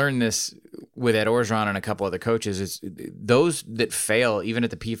 I learned this with Ed Orgeron and a couple other coaches, is those that fail, even at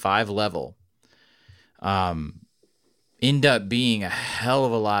the P5 level, end up being a hell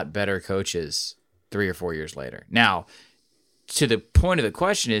of a lot better coaches 3 or 4 years later. Now, to the point of the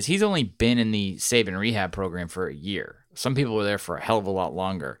question is, he's only been in the Saban rehab program for a year. Some people were there for a hell of a lot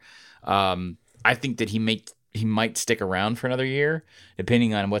longer. I think that he might stick around for another year,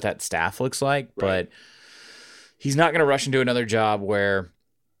 depending on what that staff looks like. Right. But he's not going to rush into another job where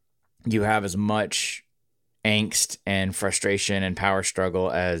you have as much angst and frustration and power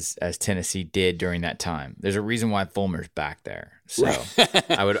struggle as Tennessee did during that time. There's a reason why Fulmer's back there. So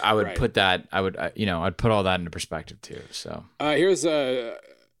I would right. put that, I'd put all that into perspective too. So here's to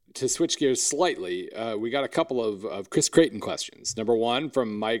switch gears slightly, we got a couple of Chris Creighton questions. Number one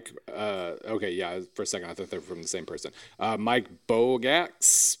from Mike. For a second I thought they were from the same person. Mike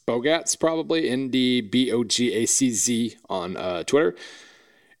Bogatz probably, NDBOGACZ on Twitter.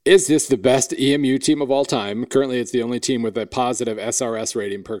 Is this the best EMU team of all time? Currently, it's the only team with a positive SRS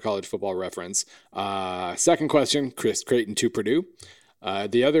rating per College Football Reference. Second question, Chris Creighton to Purdue.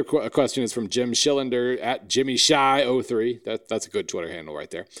 The other question is from Jim Schillender at JimmyShy03. That's a good Twitter handle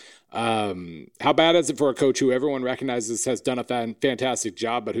right there. How bad is it for a coach who everyone recognizes has done a fantastic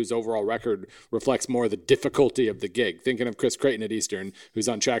job, but whose overall record reflects more the difficulty of the gig? Thinking of Chris Creighton at Eastern, who's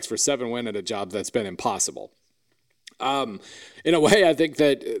on tracks for 7 wins at a job that's been impossible. In a way, I think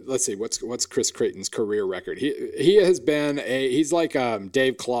that, let's see, what's Chris Creighton's career record? He has been he's like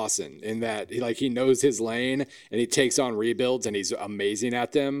Dave Clawson in that he knows his lane and he takes on rebuilds and he's amazing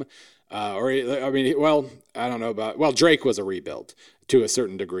at them. I don't know about, Drake was a rebuild to a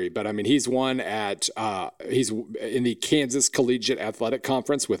certain degree, but I mean, he's won he's in the Kansas Collegiate Athletic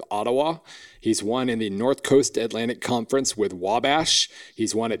Conference with Ottawa. He's won in the North Coast Atlantic Conference with Wabash.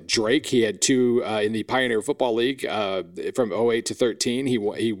 He's won at Drake. He had 2 in the Pioneer Football League from 08 to 13.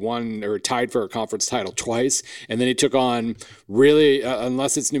 He won or tied for a conference title twice. And then he took on really,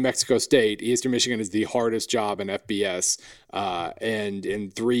 unless it's New Mexico State, Eastern Michigan is the hardest job in FBS. And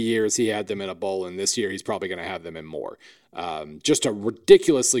in 3 years, he had them in a bowl. And this year, he's probably going to have them in more. Just a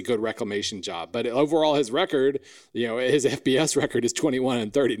ridiculously good reclamation job. But overall, his record, his FBS record is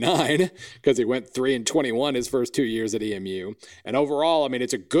 21-39 because he went 3-21 his first 2 years at EMU. And overall, I mean,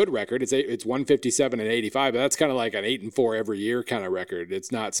 it's a good record. It's 157-85, but that's kind of like an 8-4 every year kind of record.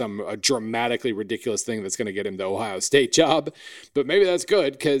 It's not a dramatically ridiculous thing that's going to get him the Ohio State job. But maybe that's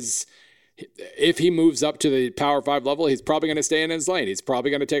good because if he moves up to the Power 5 level, he's probably going to stay in his lane. He's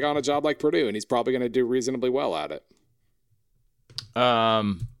probably going to take on a job like Purdue, and he's probably going to do reasonably well at it.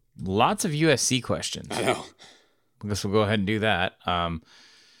 Lots of USC questions. I know. I guess we'll go ahead and do that.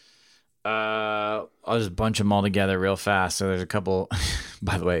 I'll just bunch them all together real fast. So there's a couple,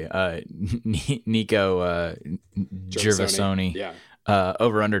 by the way, Nico Gervasoni. Yeah.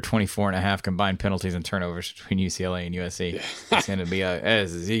 Over under 24.5 combined penalties and turnovers between UCLA and USC. Yeah. It's going to be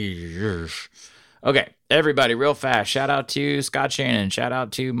okay, everybody, real fast. Shout out to Scott Shannon. Shout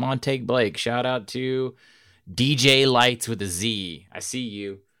out to Montague Blake. Shout out to DJ Lights with a Z. I see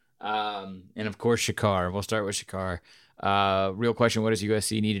you. And of course, Shakar. We'll start with Shakar. Real question: what does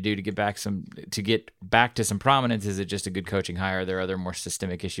USC need to do to get back to some prominence? Is it just a good coaching hire? Are there other more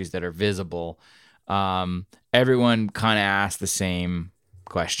systemic issues that are visible? Everyone kind of asked the same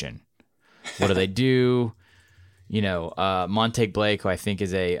question. What do they do? Montague Blake, who I think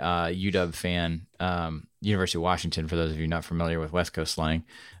is a UW fan, University of Washington, for those of you not familiar with West Coast slang,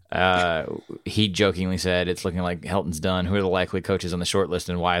 he jokingly said, it's looking like Helton's done. Who are the likely coaches on the short list,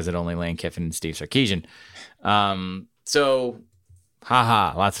 and why is it only Lane Kiffin and Steve Sarkisian? So,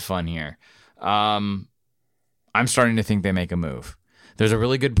 lots of fun here. I'm starting to think they make a move. There's a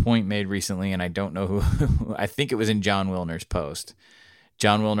really good point made recently, and I don't know who. I think it was in John Wilner's post.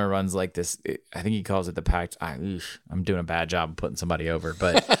 John Wilner runs like this. I think he calls it the Pac. I'm doing a bad job of putting somebody over,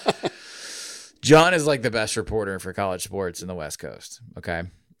 but John is like the best reporter for college sports in the West Coast. Okay,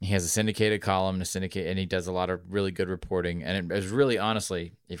 he has a syndicated column, and he does a lot of really good reporting. And it is really,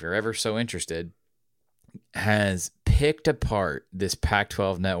 honestly, if you're ever so interested, has picked apart this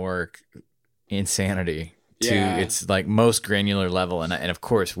Pac-12 network insanity to its like most granular level, and of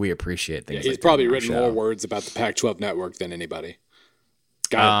course we appreciate things. He's like probably written more words about the Pac-12 network than anybody.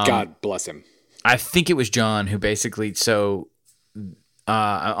 God bless him. I think it was John who basically. So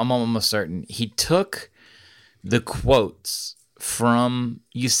I'm almost certain he took the quotes from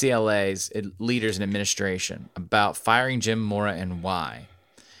UCLA's leaders in administration about firing Jim Mora and why.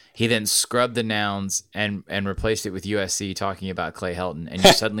 He then scrubbed the nouns and replaced it with USC talking about Clay Helton, and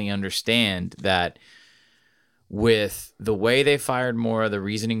you suddenly understand that. With the way they fired Mora, the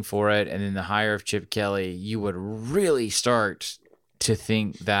reasoning for it, and then the hire of Chip Kelly, you would really start to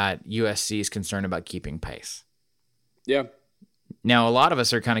think that USC is concerned about keeping pace. Yeah. Now, a lot of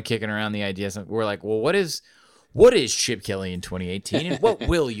us are kind of kicking around the idea. We're like, well, what is Chip Kelly in 2018, and what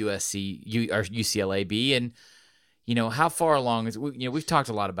will USC or UCLA be, and how far along is we've talked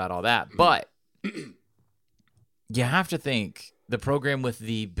a lot about all that, but you have to think the program with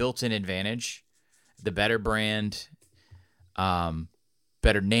the built-in advantage. The better brand,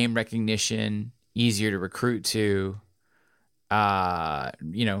 better name recognition, easier to recruit to,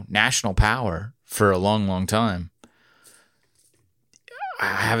 national power for a long, long time. I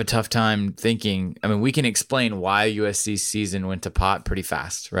have a tough time thinking. I mean, we can explain why USC's season went to pot pretty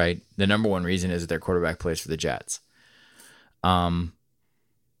fast, right? The number one reason is that their quarterback plays for the Jets. Bill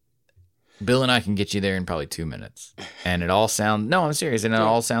and I can get you there in probably 2 minutes. And it all sounds, no, I'm serious. And it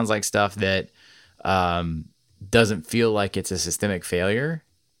all sounds like stuff that doesn't feel like it's a systemic failure,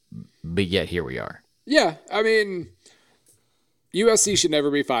 but yet here we are. Yeah, I mean, USC should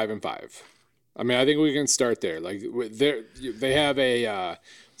never be 5-5. I mean, I think we can start there. Like, they have a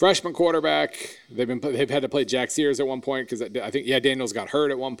freshman quarterback. They've had to play Jack Sears at one point because I think Daniels got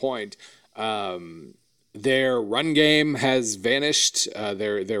hurt at one point. Their run game has vanished.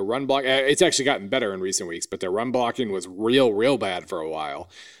 Their run block. It's actually gotten better in recent weeks, but their run blocking was real bad for a while.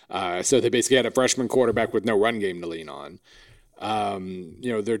 So they basically had a freshman quarterback with no run game to lean on.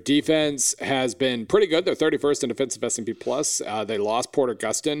 Their defense has been pretty good. They're 31st in defensive S&P plus. They lost Porter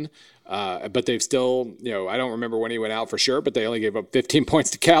Gustin, but they've still, I don't remember when he went out for sure, but they only gave up 15 points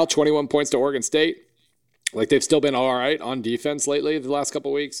to Cal, 21 points to Oregon State. Like, they've still been all right on defense lately the last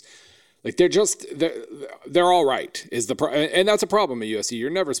couple of weeks. Like, they're all right and that's a problem at USC. You're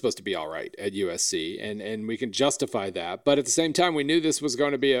never supposed to be all right at USC, and we can justify that. But at the same time, we knew this was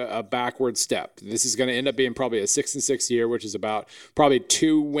going to be a backward step. This is going to end up being probably a 6-6 year, which is about probably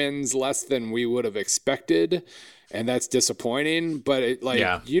 2 wins less than we would have expected. And that's disappointing, but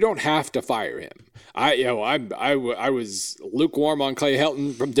you don't have to fire him. I was lukewarm on Clay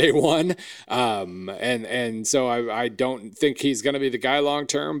Helton from day one, and so I don't think he's going to be the guy long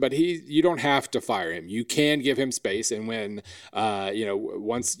term. But you don't have to fire him. You can give him space, and when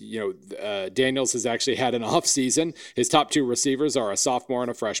once Daniels has actually had an off season, his top 2 receivers are a sophomore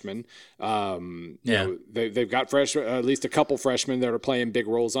and a freshman. They've got at least a couple freshmen that are playing big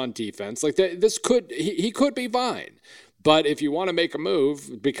roles on defense. Like, he could be fine. But if you want to make a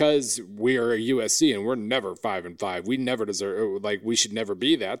move, because we are a USC and we're never 5-5, we never deserve, we should never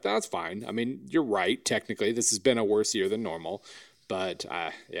be that. That's fine. I mean, you're right. Technically, this has been a worse year than normal. But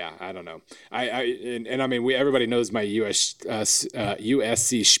I don't know. I mean, everybody knows my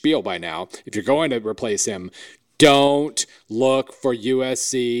USC spiel by now. If you're going to replace him, Don't look for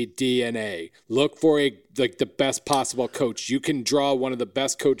USC DNA. Look for the best possible coach. You can draw one of the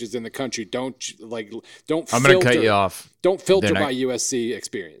best coaches in the country. Don't. I'm going to cut you off. Don't filter by USC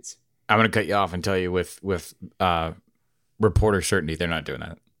experience. I'm going to cut you off and tell you with reporter certainty they're not doing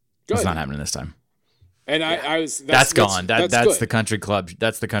that. Good. It's not happening this time. And that's gone. That's the country club.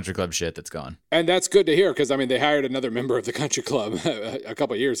 That's the country club shit that's gone. And that's good to hear because they hired another member of the country club a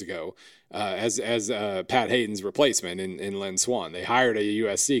couple of years ago as Pat Hayden's replacement in Len Swan. They hired a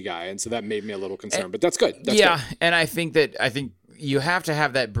USC guy, and so that made me a little concerned. But that's good. That's good. And I think you have to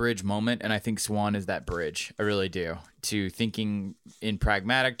have that bridge moment, and I think Swan is that bridge. I really do, to thinking in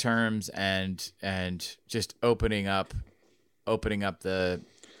pragmatic terms and just opening up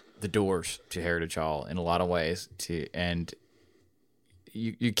the doors to Heritage Hall in a lot of ways. And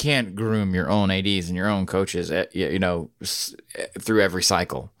you can't groom your own ADs and your own coaches, through every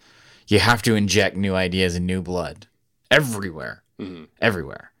cycle. You have to inject new ideas and new blood everywhere,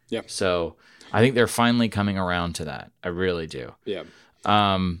 everywhere. Yeah. So I think they're finally coming around to that. I really do. Yeah.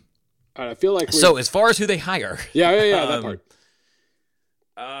 I feel like so as far as who they hire, that part.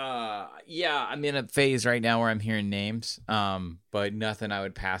 I'm in a phase right now where I'm hearing names, but nothing I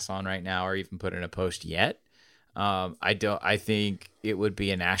would pass on right now or even put in a post yet. I think it would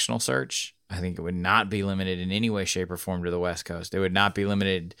be a national search. I think it would not be limited in any way, shape, or form to the West Coast. It would not be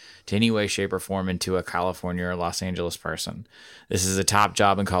limited to any way, shape, or form into a California or Los Angeles person. This is a top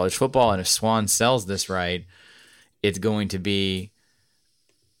job in college football, and if Swan sells this right, it's going to be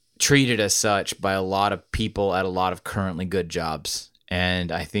treated as such by a lot of people at a lot of currently good jobs.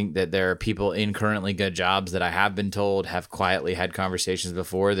 And I think that there are people in currently good jobs that I have been told have quietly had conversations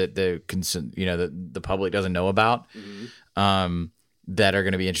before that the public doesn't know about, that are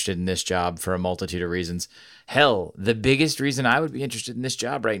going to be interested in this job for a multitude of reasons. Hell, the biggest reason I would be interested in this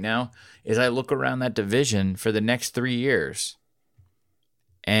job right now is I look around that division for the next 3 years,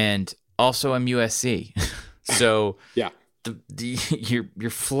 and also I'm USC. So yeah,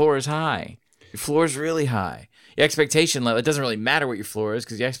 your floor is high. Your floor is really high. Your expectation level, it doesn't really matter what your floor is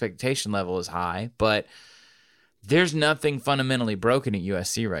because the expectation level is high, but there's nothing fundamentally broken at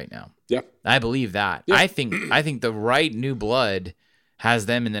USC right now. Yeah. I believe that. Yeah. I think the right new blood has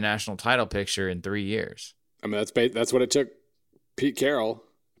them in the national title picture in 3 years. That's what it took Pete Carroll.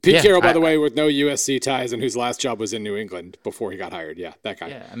 Carroll, by the way, with no USC ties and whose last job was in New England before he got hired. Yeah, that guy.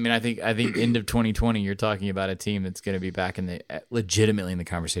 Yeah, I think end of 2020, you're talking about a team that's going to be back legitimately in the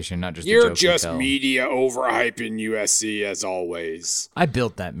conversation, not just. You're just media overhyping USC as always. I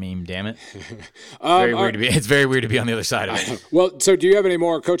built that meme. Damn it! It's very weird to be on the other side of it. Well, so do you have any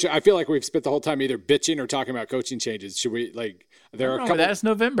more coaching? I feel like we've spent the whole time either bitching or talking about coaching changes. Should we There are a couple. That's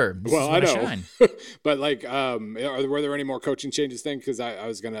November. Well, I know, but were there any more coaching changes? Because I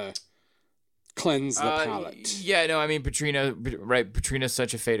was gonna cleanse the palate. Yeah, no, I mean Petrino's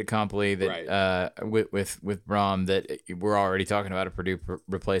such a fait accompli that with Brom that we're already talking about a Purdue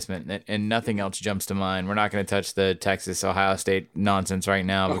replacement, and nothing else jumps to mind. We're not going to touch the Texas Ohio State nonsense right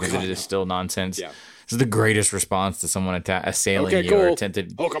now because it is still nonsense. Yeah. This is the greatest response to someone assailing you or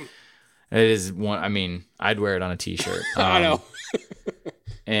attempted. Welcome. It is one. I mean, I'd wear it on a T-shirt. I know.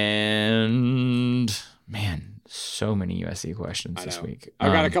 And man, so many USC questions this week.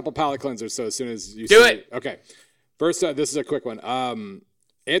 I've got a couple palate cleansers. So as soon as you do it, okay. First, this is a quick one.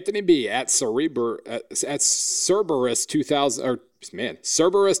 Anthony B at Cerberus 2000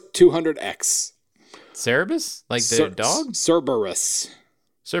 Cerberus 200X. Cerberus, like the dog. Cerberus.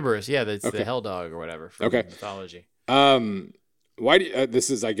 Yeah, that's the hell dog or whatever from mythology. Why do this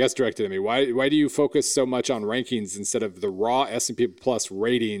is, I guess, directed at me. Why do you focus so much on rankings instead of the raw S&P Plus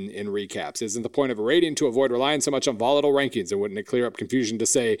rating in recaps? Isn't the point of a rating to avoid relying so much on volatile rankings? And wouldn't it clear up confusion to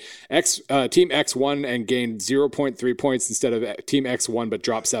say Team X won and gained 0.3 points instead of Team X won but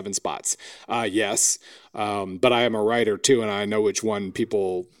dropped 7 spots? Yes, but I am a writer too, and I know which one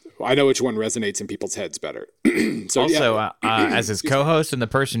resonates in people's heads better. So also, as his co-host and the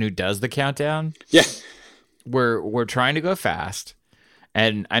person who does the countdown, we're trying to go fast,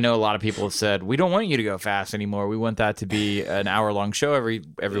 and I know a lot of people have said we don't want you to go fast anymore. We want that to be an hour-long show every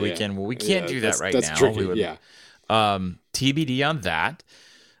weekend. Well, we can't do that right now. That's tricky. TBD on that.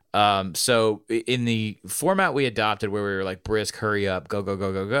 So in the format we adopted, where we were like brisk, hurry up, go,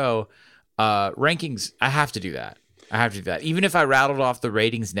 rankings, I have to do that. Even if I rattled off the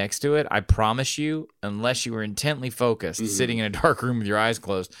ratings next to it, I promise you, unless you were intently focused, sitting in a dark room with your eyes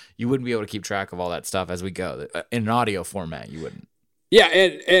closed, you wouldn't be able to keep track of all that stuff as we go. In an audio format, you wouldn't. Yeah,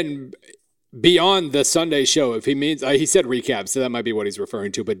 and beyond the Sunday show, if he means he said recap, so that might be what he's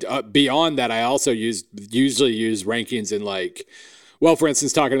referring to. But beyond that, I also usually use rankings in like Well, for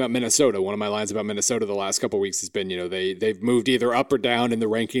instance, talking about Minnesota, one of my lines about Minnesota the last couple of weeks has been, they've moved either up or down in the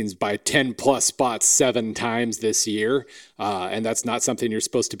rankings by 10 plus spots 7 times this year, and that's not something you're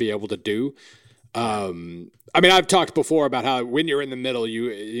supposed to be able to do. I've talked before about how when you're in the middle,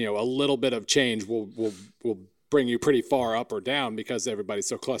 a little bit of change will bring you pretty far up or down because everybody's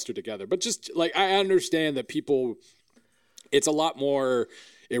so clustered together. But just like I understand that people, it's a lot more.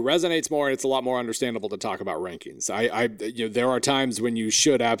 It resonates more, and it's a lot more understandable to talk about rankings. There are times when you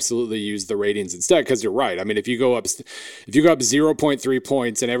should absolutely use the ratings instead, because you're right. I mean, if you go up 0.3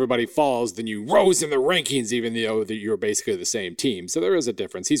 points and everybody falls, then you rose in the rankings, even though that you're basically the same team. So there is a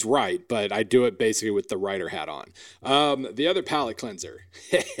difference. He's right, but I do it basically with the writer hat on. The other palate cleanser.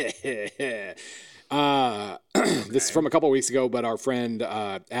 This is from a couple of weeks ago, but our friend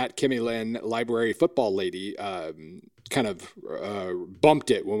at Kimmy Lynn, library football lady, kind of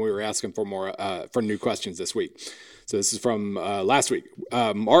bumped it when we were asking for more for new questions this week. So this is from last week.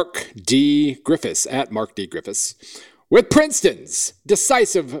 Mark D. Griffiths at Mark D. Griffiths. With Princeton's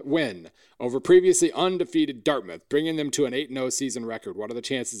decisive win over previously undefeated Dartmouth, bringing them to an 8-0 season record, what are the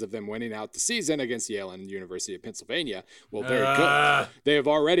chances of them winning out the season against Yale and the University of Pennsylvania? Well, very good. They have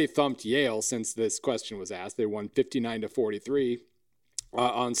already thumped Yale since this question was asked. They won 59-43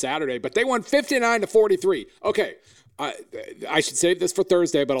 on Saturday, but they won 59-43. Okay. I should save this for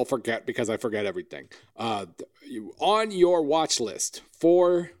Thursday, but I'll forget because I forget everything. On your watch list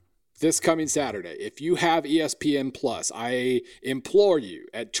for this coming Saturday, if you have ESPN Plus, I implore you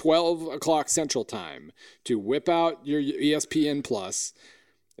at 12 o'clock Central Time to whip out your ESPN Plus.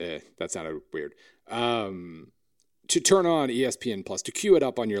 That sounded weird. To turn on ESPN Plus, to queue it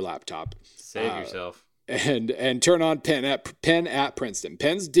up on your laptop. Save yourself. And turn on Penn at Princeton.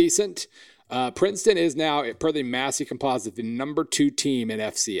 Penn's decent. Princeton is now, per the Massey Composite, the number 2 team in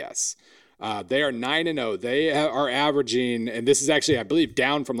FCS. They are 9-0. They are averaging, and this is actually, I believe,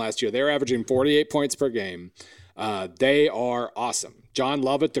 down from last year. They're averaging 48 points per game. They are awesome. John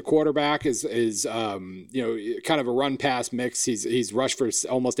Lovett, the quarterback, is kind of a run pass mix. He's rushed for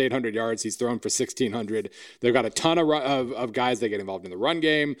almost 800 yards. He's thrown for 1,600. They've got a ton of guys that get involved in the run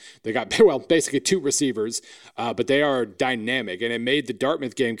game. They got basically 2 receivers, but they are dynamic, and it made the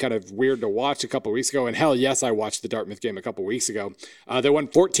Dartmouth game kind of weird to watch a couple of weeks ago. And hell, yes, I watched the Dartmouth game a couple of weeks ago. They won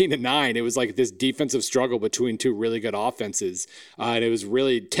 14-9. It was like this defensive struggle between 2 really good offenses, and it was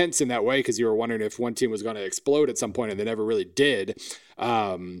really tense in that way because you were wondering if one team was going to explode at some point, and they never really did.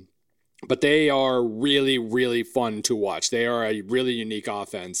 But they are really, really fun to watch. They are a really unique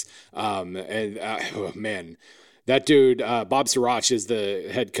offense. Man, that dude, Bob Sirach, is the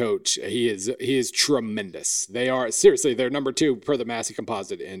head coach. He is tremendous. They are seriously, they're number 2 per the Massey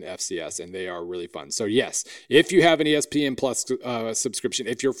Composite in FCS, and they are really fun. So yes, if you have an ESPN Plus subscription,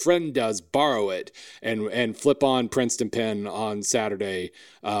 if your friend does, borrow it and flip on Princeton Penn on Saturday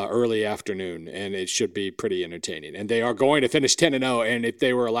early afternoon, and it should be pretty entertaining. And they are going to finish 10-0, and if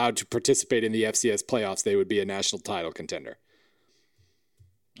they were allowed to participate in the FCS playoffs, they would be a national title contender.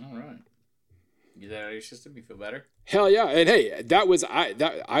 All right. Get that out of your system. You feel better? Hell yeah! And hey,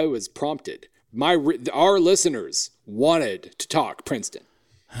 I was prompted. Our listeners wanted to talk Princeton.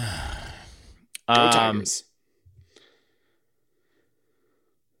 Go Tigers.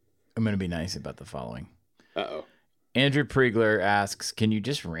 I'm going to be nice about the following. Uh-oh. Andrew Priegler asks, "Can you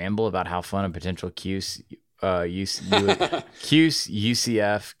just ramble about how fun a potential Cuse, UCF,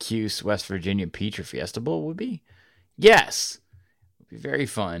 Cuse, West Virginia Peach or Fiesta Bowl would be? Yes, it would be very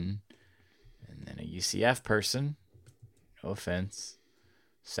fun." And then a UCF person, no offense,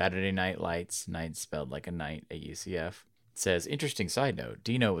 Saturday Night Lights, night spelled like a night at UCF, says, interesting side note,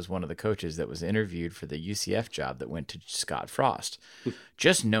 Dino was one of the coaches that was interviewed for the UCF job that went to Scott Frost.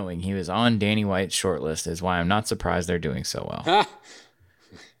 Just knowing he was on Danny White's shortlist is why I'm not surprised they're doing so well.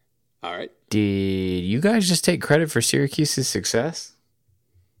 All right. Did you guys just take credit for Syracuse's success?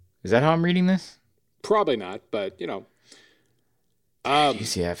 Is that how I'm reading this? Probably not, but,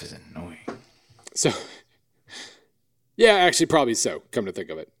 UCF is annoying. So, yeah, actually, probably so, come to think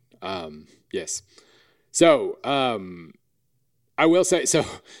of it. Yes. So, I will say, so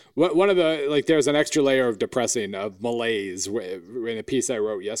one of the, there's an extra layer of depressing, of malaise in a piece I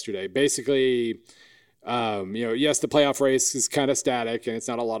wrote yesterday. Basically, yes, the playoff race is kind of static and it's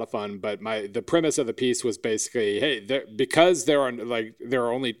not a lot of fun, but the premise of the piece was basically, hey, because there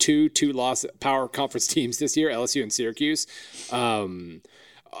are only two loss power conference teams this year, LSU and Syracuse,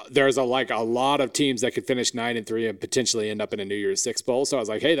 there's a lot of teams that could finish 9-3 and potentially end up in a New Year's Six bowl. So I was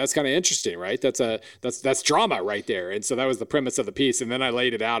like, hey, that's kind of interesting, right? That's drama right there. And so that was the premise of the piece. And then I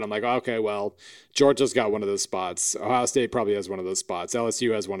laid it out. I'm like, okay, well, Georgia's got one of those spots. Ohio State probably has one of those spots.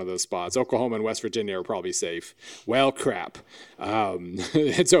 LSU has one of those spots. Oklahoma and West Virginia are probably safe. Well, crap. And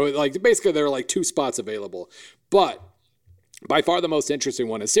so like basically there are like 2 spots available. But by far the most interesting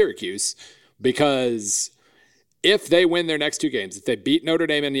one is Syracuse, because if they win their next 2 games, if they beat Notre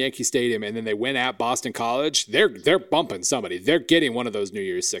Dame in Yankee Stadium and then they win at Boston College, they're bumping somebody. They're getting one of those New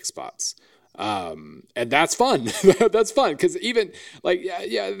Year's Six spots. And that's fun. That's fun because even like,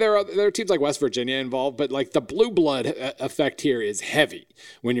 there are teams like West Virginia involved, but like the blue blood effect here is heavy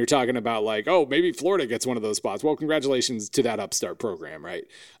when you're talking about like, oh, maybe Florida gets one of those spots. Well, congratulations to that upstart program, right?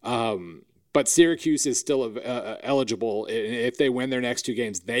 But Syracuse is still eligible. If they win their next 2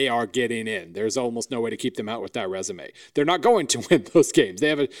 games, they are getting in. There's almost no way to keep them out with that resume. They're not going to win those games.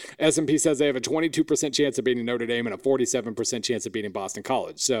 S&P says they have a 22% chance of beating Notre Dame and a 47% chance of beating Boston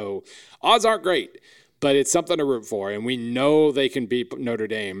College. So odds aren't great, but it's something to root for. And we know they can beat Notre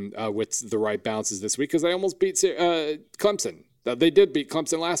Dame with the right bounces this week because they almost beat Clemson. They did beat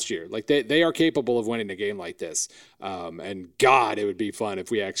Clemson last year. Like they are capable of winning a game like this. And God, it would be fun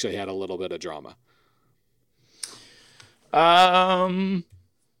if we actually had a little bit of drama. We're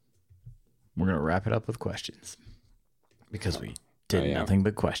gonna wrap it up with questions because we did nothing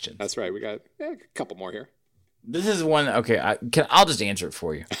but questions. That's right. We got a couple more here. This is one. Okay, I'll just answer it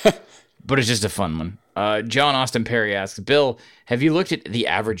for you. But it's just a fun one. John Austin Perry asks, Bill, have you looked at the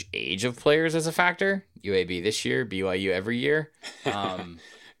average age of players as a factor? UAB this year, BYU every year?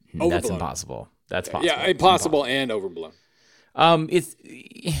 That's impossible. That's possible. Yeah, impossible and overblown. It's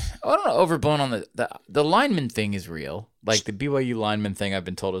I don't know, overblown on the lineman thing is real. Like the BYU lineman thing I've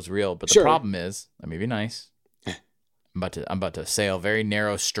been told is real, but the problem is, let me be nice. I'm about to sail a very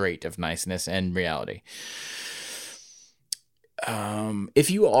narrow strait of niceness and reality. If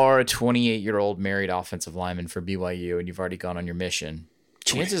you are a 28-year-old married offensive lineman for BYU and you've already gone on your mission,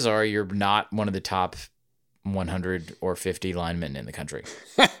 chances are you're not one of the top 100 or 50 linemen in the country.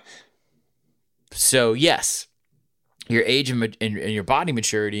 So yes, your age and your body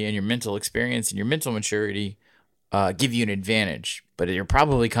maturity and your mental experience and your mental maturity give you an advantage, but you're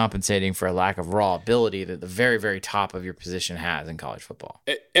probably compensating for a lack of raw ability that the very, very top of your position has in college football.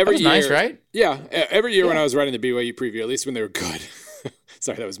 Every year, nice, right? Yeah, every year when I was writing the BYU preview, at least when they were good.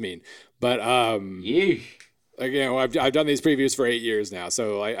 Sorry, that was mean. But like, you know, I've done these previews for 8 years now,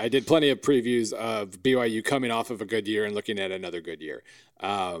 so I did plenty of previews of BYU coming off of a good year and looking at another good year.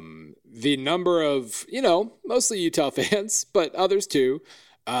 The number of, you know, mostly Utah fans, but others too,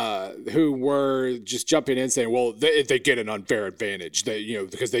 who were just jumping in saying, well, they get an unfair advantage,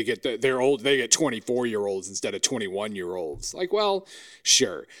 because they get 24-year-olds instead of 21-year-olds. Like, well,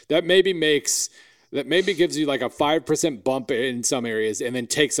 sure, that maybe gives you like a 5% bump in some areas and then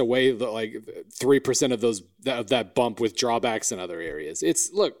takes away the like 3% of that bump with drawbacks in other areas.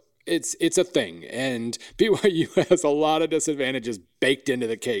 It's a thing, and BYU has a lot of disadvantages baked into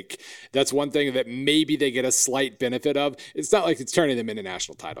the cake. That's one thing that maybe they get a slight benefit of. It's not like it's turning them into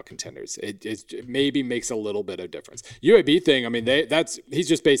national title contenders. It maybe makes a little bit of difference. UAB thing, I mean, he's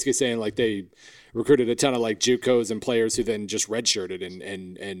just basically saying like they recruited a ton of like JUCOs and players who then just redshirted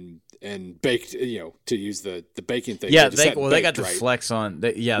and baked, to use the baking thing. Yeah, they got the flex on.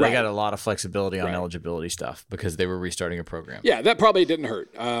 They got a lot of flexibility on eligibility stuff because they were restarting a program. Yeah, that probably didn't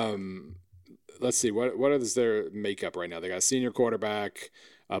hurt. Let's see, what is their makeup right now? They got a senior quarterback,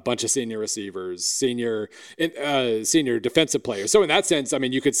 a bunch of senior receivers, senior defensive players. So in that sense, I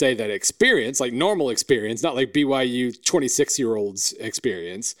mean, you could say that experience, like normal experience, not like BYU 26-year-olds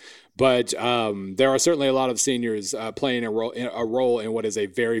experience, but there are certainly a lot of seniors playing a role in what is a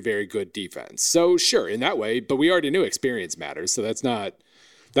very, very good defense. So sure, in that way, but we already knew experience matters. So that's not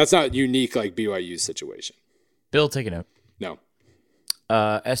unique like BYU's situation. Bill, take a note. No.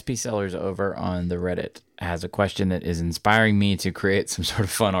 SP Sellers over on the Reddit has a question that is inspiring me to create some sort of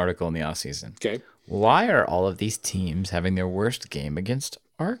fun article in the offseason. Okay. Why are all of these teams having their worst game against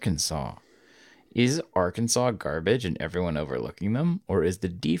Arkansas? Is Arkansas garbage and everyone overlooking them? Or is the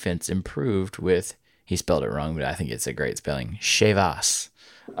defense improved with, he spelled it wrong, but I think it's a great spelling, Chevas?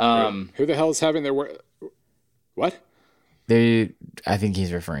 Who the hell is having their what? I think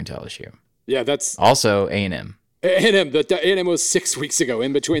he's referring to LSU. Yeah, that's... Also A&M. A&M was 6 weeks ago.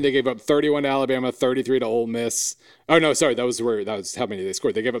 In between, they gave up 31 to Alabama, 33 to Ole Miss. Oh, no, sorry. That was how many they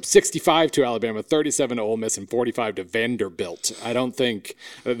scored. They gave up 65 to Alabama, 37 to Ole Miss, and 45 to Vanderbilt. I don't think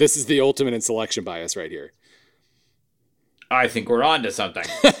this is the ultimate in selection bias right here. I think we're on to something.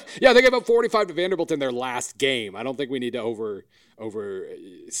 Yeah, they gave up 45 to Vanderbilt in their last game. I don't think we need to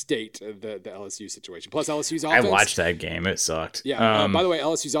overstate the LSU situation. Plus LSU's offense. I watched that game. It sucked. Yeah. By the way,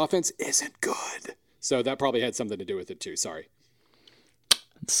 LSU's offense isn't good. So that probably had something to do with it too. Sorry.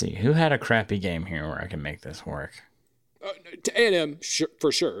 Let's see. Who had a crappy game here where I can make this work? To A&M,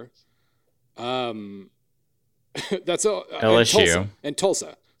 for sure. That's LSU. And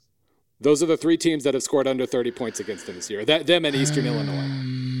Tulsa. Those are the three teams that have scored under 30 points against them this year. Them and Eastern Illinois.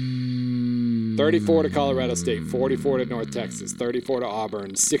 34 to Colorado State, 44 to North Texas, 34 to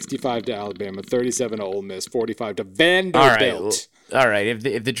Auburn, 65 to Alabama, 37 to Ole Miss, 45 to Vanderbilt. All right.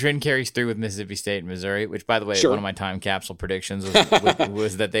 If the trend carries through with Mississippi State and Missouri, which, by the way, one of my time capsule predictions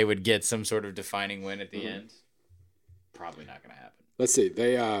was that they would get some sort of defining win at the end. Probably not going to happen. Let's see.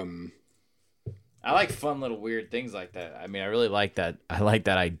 I like fun little weird things like that. I mean, I really like that. I like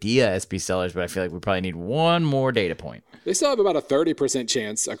that idea, SB Sellers, but I feel like we probably need one more data point. They still have about a 30%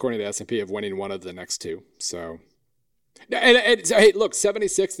 chance, according to S&P, of winning one of the next two. So, and hey, look,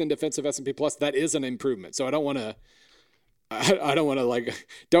 76th in defensive S&P plus. That is an improvement. So I don't want to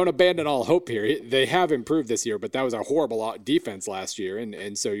don't abandon all hope here. They have improved this year, but that was a horrible defense last year,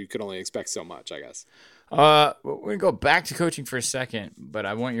 and so you could only expect so much, I guess. We're gonna go back to coaching for a second, but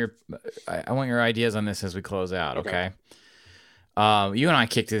I want your ideas on this as we close out. Okay. You and I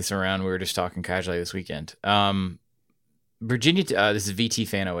kicked this around. We were just talking casually this weekend. Virginia. This is VT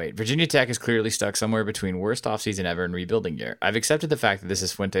Fan 08. Virginia Tech is clearly stuck somewhere between worst offseason ever and rebuilding year. I've accepted the fact that this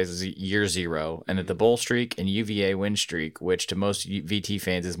is Fuentes' year zero, and that the bowl streak and UVA win streak, which to most VT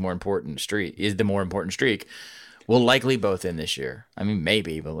fans is the more important streak, will likely both end this year. I mean,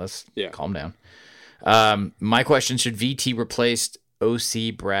 maybe, but let's calm down. My question, should VT replace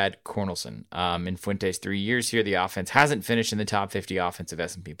OC Brad Cornelson? In Fuentes' 3 years here, the offense hasn't finished in the top 50 offensive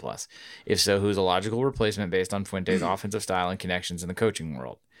S&P plus. If so, who's a logical replacement based on Fuentes' offensive style and connections in the coaching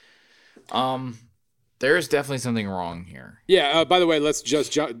world? There is definitely something wrong here. Yeah. By the way, let's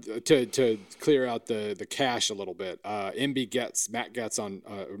just to clear out the cache a little bit. Matt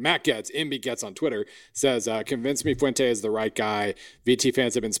Getz on Twitter says, "Convince me Fuente is the right guy. VT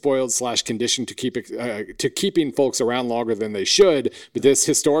fans have been spoiled / conditioned to keeping folks around longer than they should. But this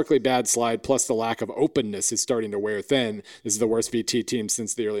historically bad slide plus the lack of openness is starting to wear thin. This is the worst VT team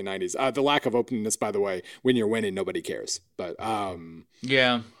since the early '90s. The lack of openness, by the way, when you're winning, nobody cares. But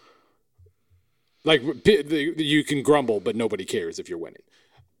yeah." Like, you can grumble, but nobody cares if you're winning.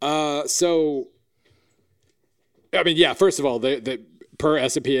 So, I mean, yeah, first of all, per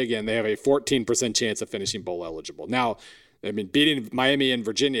S&P, again, they have a 14% chance of finishing bowl eligible. Now, I mean, beating Miami and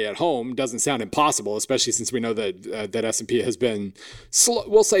Virginia at home doesn't sound impossible, especially since we know that S&P has been,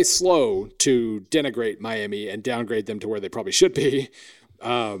 slow to denigrate Miami and downgrade them to where they probably should be.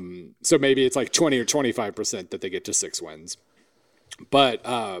 So maybe it's like 20 or 25% that they get to 6 wins. But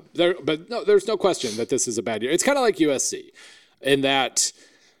there's no question that this is a bad year. It's kind of like USC in that,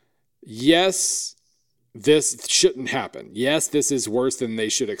 yes, this shouldn't happen. Yes, this is worse than they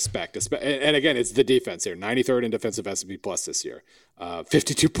should expect. And again, it's the defense here. 93rd in defensive S&P plus this year.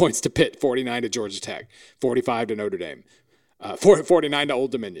 52 points to Pitt, 49 to Georgia Tech, 45 to Notre Dame, 49 to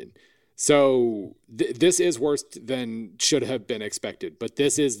Old Dominion. So this is worse than should have been expected. But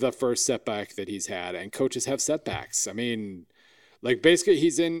this is the first setback that he's had, and coaches have setbacks. I mean, like, basically,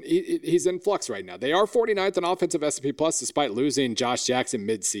 he's in flux right now. They are 49th in offensive S&P plus despite losing Josh Jackson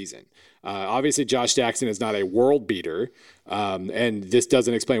mid-season. Obviously, Josh Jackson is not a world beater, and this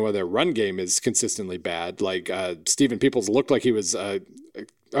doesn't explain why their run game is consistently bad. Like, Stephen Peoples looked like he was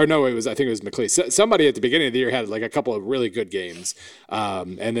I think it was McLeese. Somebody at the beginning of the year had like a couple of really good games,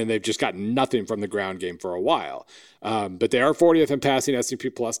 and then they've just gotten nothing from the ground game for a while. But they are 40th in passing S&P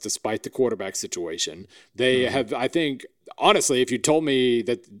plus despite the quarterback situation. They have, I think, honestly, if you told me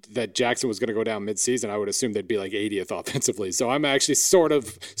that Jackson was going to go down midseason, I would assume they'd be like 80th offensively. So I'm actually sort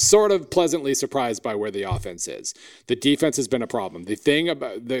of pleasantly surprised by where the offense is. The defense has been a problem.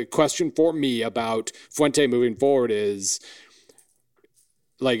 The question for me about Fuente moving forward is,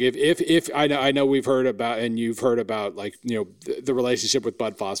 like, if I know we've heard about, and you've heard about, like, you know, the relationship with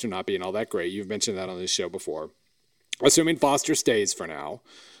Bud Foster not being all that great. You've mentioned that on this show before. Assuming Foster stays for now,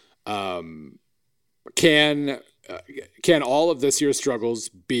 can all of this year's struggles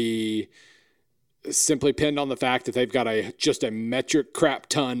be simply pinned on the fact that they've got just a metric crap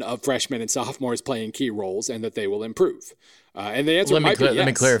ton of freshmen and sophomores playing key roles, and that they will improve? And the answer might be yes. Let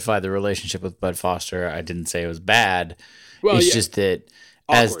me clarify the relationship with Bud Foster. I didn't say it was bad. Well, it's just that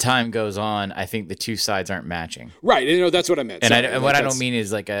as time goes on, I think the two sides aren't matching. Right. You know, that's what I meant. And what I don't mean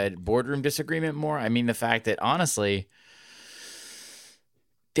is like a boardroom disagreement more. I mean the fact that, honestly,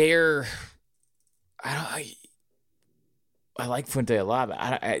 I like Fuente a lot,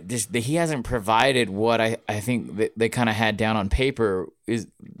 but he hasn't provided what I think that they kind of had down on paper. Is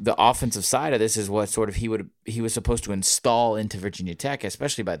the offensive side of this is what sort of he was supposed to install into Virginia Tech,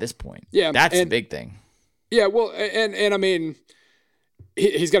 especially by this point. Yeah, that's the big thing. Yeah, well, and I mean,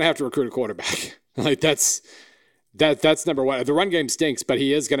 he's going to have to recruit a quarterback. Like that's number one. The run game stinks, but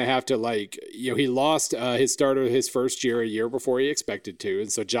he is going to have to, like, he lost his starter his first year, a year before he expected to. And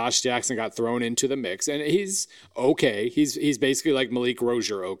so Josh Jackson got thrown into the mix, and he's okay. He's basically like Malik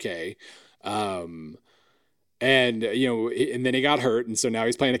Rozier. Okay. And then he got hurt. And so now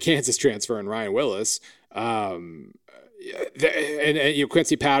he's playing a Kansas transfer in Ryan Willis. And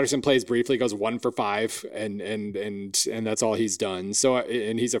Quincy Patterson plays briefly, goes 1 for 5, and that's all he's done. So,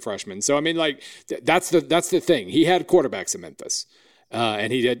 and he's a freshman. So I mean, like, that's the thing. He had quarterbacks in Memphis,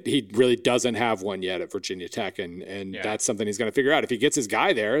 and he really doesn't have one yet at Virginia Tech, and that's something he's going to figure out. If he gets his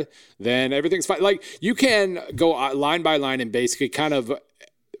guy there, then everything's fine. Like, you can go line by line and basically kind of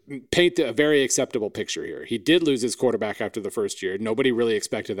paint a very acceptable picture here. He did lose his quarterback after the first year. Nobody really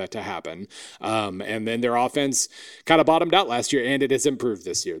expected that to happen. And then their offense kind of bottomed out last year, and it has improved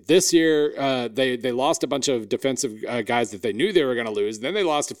this year. This year, they lost a bunch of defensive guys that they knew they were going to lose. Then they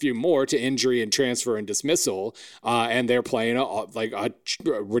lost a few more to injury and transfer and dismissal. And they're playing a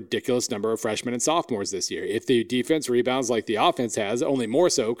ridiculous number of freshmen and sophomores this year. If the defense rebounds like the offense has, only more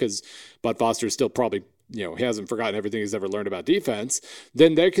so because Bud Foster is still probably, he hasn't forgotten everything he's ever learned about defense,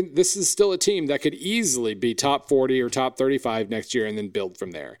 then this is still a team that could easily be top 40 or top 35 next year and then build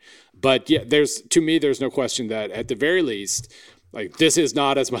from there. But yeah, there's no question that at the very least, like, this is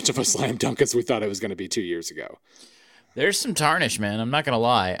not as much of a slam dunk as we thought it was going to be 2 years ago. There's some tarnish, man. I'm not going to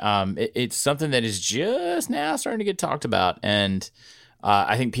lie. It's something that is just now starting to get talked about. And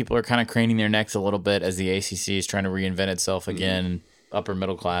I think people are kind of craning their necks a little bit as the ACC is trying to reinvent itself again. Upper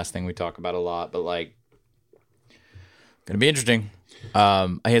middle class thing we talk about a lot, but like, going to be interesting.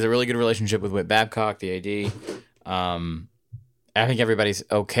 He has a really good relationship with Whit Babcock, the AD. I think everybody's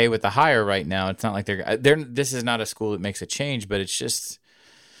okay with the hire right now. It's not like they're this is not a school that makes a change, but it's just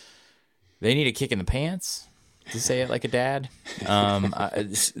they need a kick in the pants, to say it like a dad. I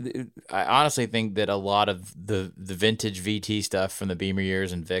honestly think that a lot of the vintage VT stuff from the Beamer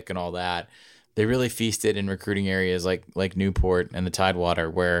years and Vic and all that, they really feasted in recruiting areas like Newport and the Tidewater,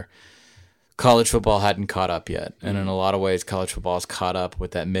 where college football hadn't caught up yet. And in a lot of ways, college football has caught up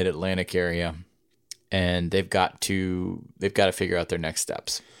with that mid-Atlantic area, and they've got to figure out their next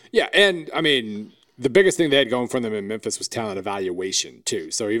steps. Yeah, and I mean, the biggest thing they had going for them in Memphis was talent evaluation too.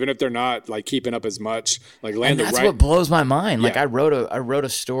 So even if they're not like keeping up as much, like that's what blows my mind. Yeah. Like I wrote a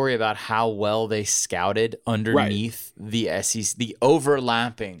story about how well they scouted underneath the SEC, the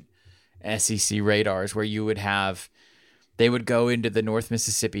overlapping SEC radars, where they would go into the North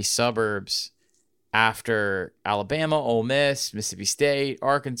Mississippi suburbs after Alabama, Ole Miss, Mississippi State,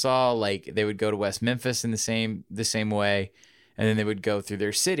 Arkansas. Like, they would go to West Memphis in the same way, and then they would go through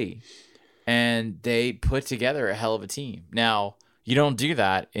their city. And they put together a hell of a team. Now, you don't do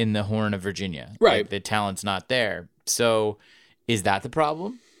that in the Horn of Virginia. Right. Like, the talent's not there. So is that the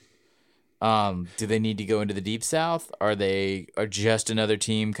problem? Do they need to go into the Deep South? Are just another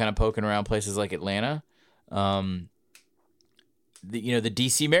team kind of poking around places like Atlanta? The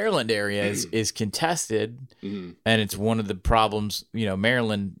D.C. Maryland area is contested, and it's one of the problems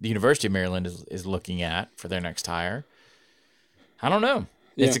Maryland, the University of Maryland is looking at for their next hire. I don't know.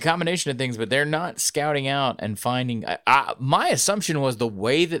 Yeah. It's a combination of things, but they're not scouting out and finding. My assumption was the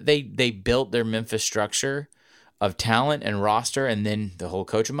way that they built their Memphis structure of talent and roster, and then the whole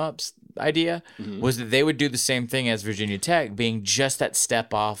coach 'em ups idea was that they would do the same thing as Virginia Tech, being just that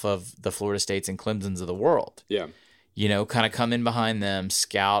step off of the Florida States and Clemsons of the world. Yeah. Kind of come in behind them,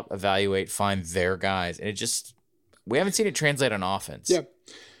 scout, evaluate, find their guys. And we haven't seen it translate on offense. Yeah.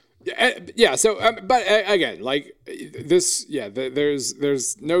 Yeah. So, but again, like this,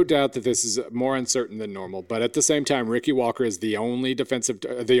 there's no doubt that this is more uncertain than normal. But at the same time, Ricky Walker is the only defensive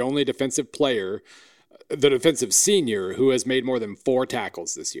player, the defensive senior, who has made more than 4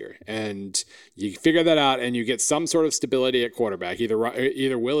 tackles this year. And you figure that out and you get some sort of stability at quarterback.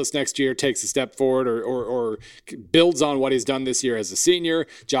 Either Willis next year takes a step forward or builds on what he's done this year as a senior.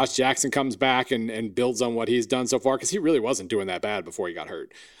 Josh Jackson comes back and builds on what he's done so far, because he really wasn't doing that bad before he got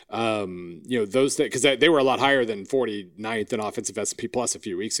hurt. Those things, because they were a lot higher than 49th in offensive S&P plus a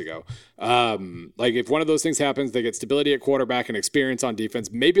few weeks ago. Like, if one of those things happens, they get stability at quarterback and experience on defense,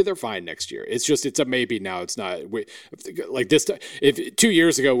 maybe they're fine next year. It's a maybe now. It's not like this. If 2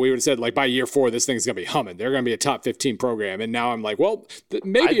 years ago we would have said, like, by year 4 this thing's gonna be humming, they're gonna be a top 15 program, and now I'm like, well,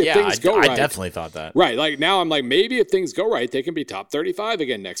 maybe if things go right. I definitely thought that. Right. Like, now I'm like, maybe if things go right, they can be top 35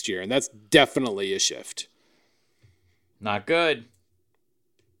 again next year, and that's definitely a shift. Not good.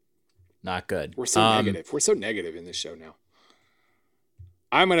 Not good. We're so negative. We're so negative in this show now.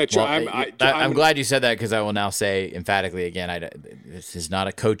 I'm gonna try. Well, I'm glad you said that, because I will now say emphatically again, this is not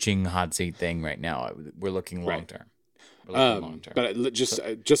a coaching hot seat thing right now. We're looking long term. But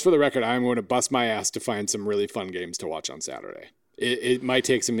just for the record, I'm going to bust my ass to find some really fun games to watch on Saturday. It might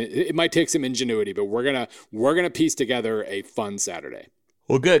take some ingenuity, but we're gonna piece together a fun Saturday.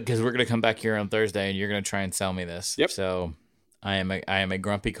 Well, good, because we're gonna come back here on Thursday and you're gonna try and sell me this. Yep. So I am a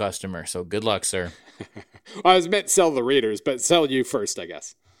grumpy customer. So good luck, sir. I was meant to sell the readers, but sell you first, I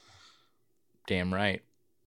guess. Damn right.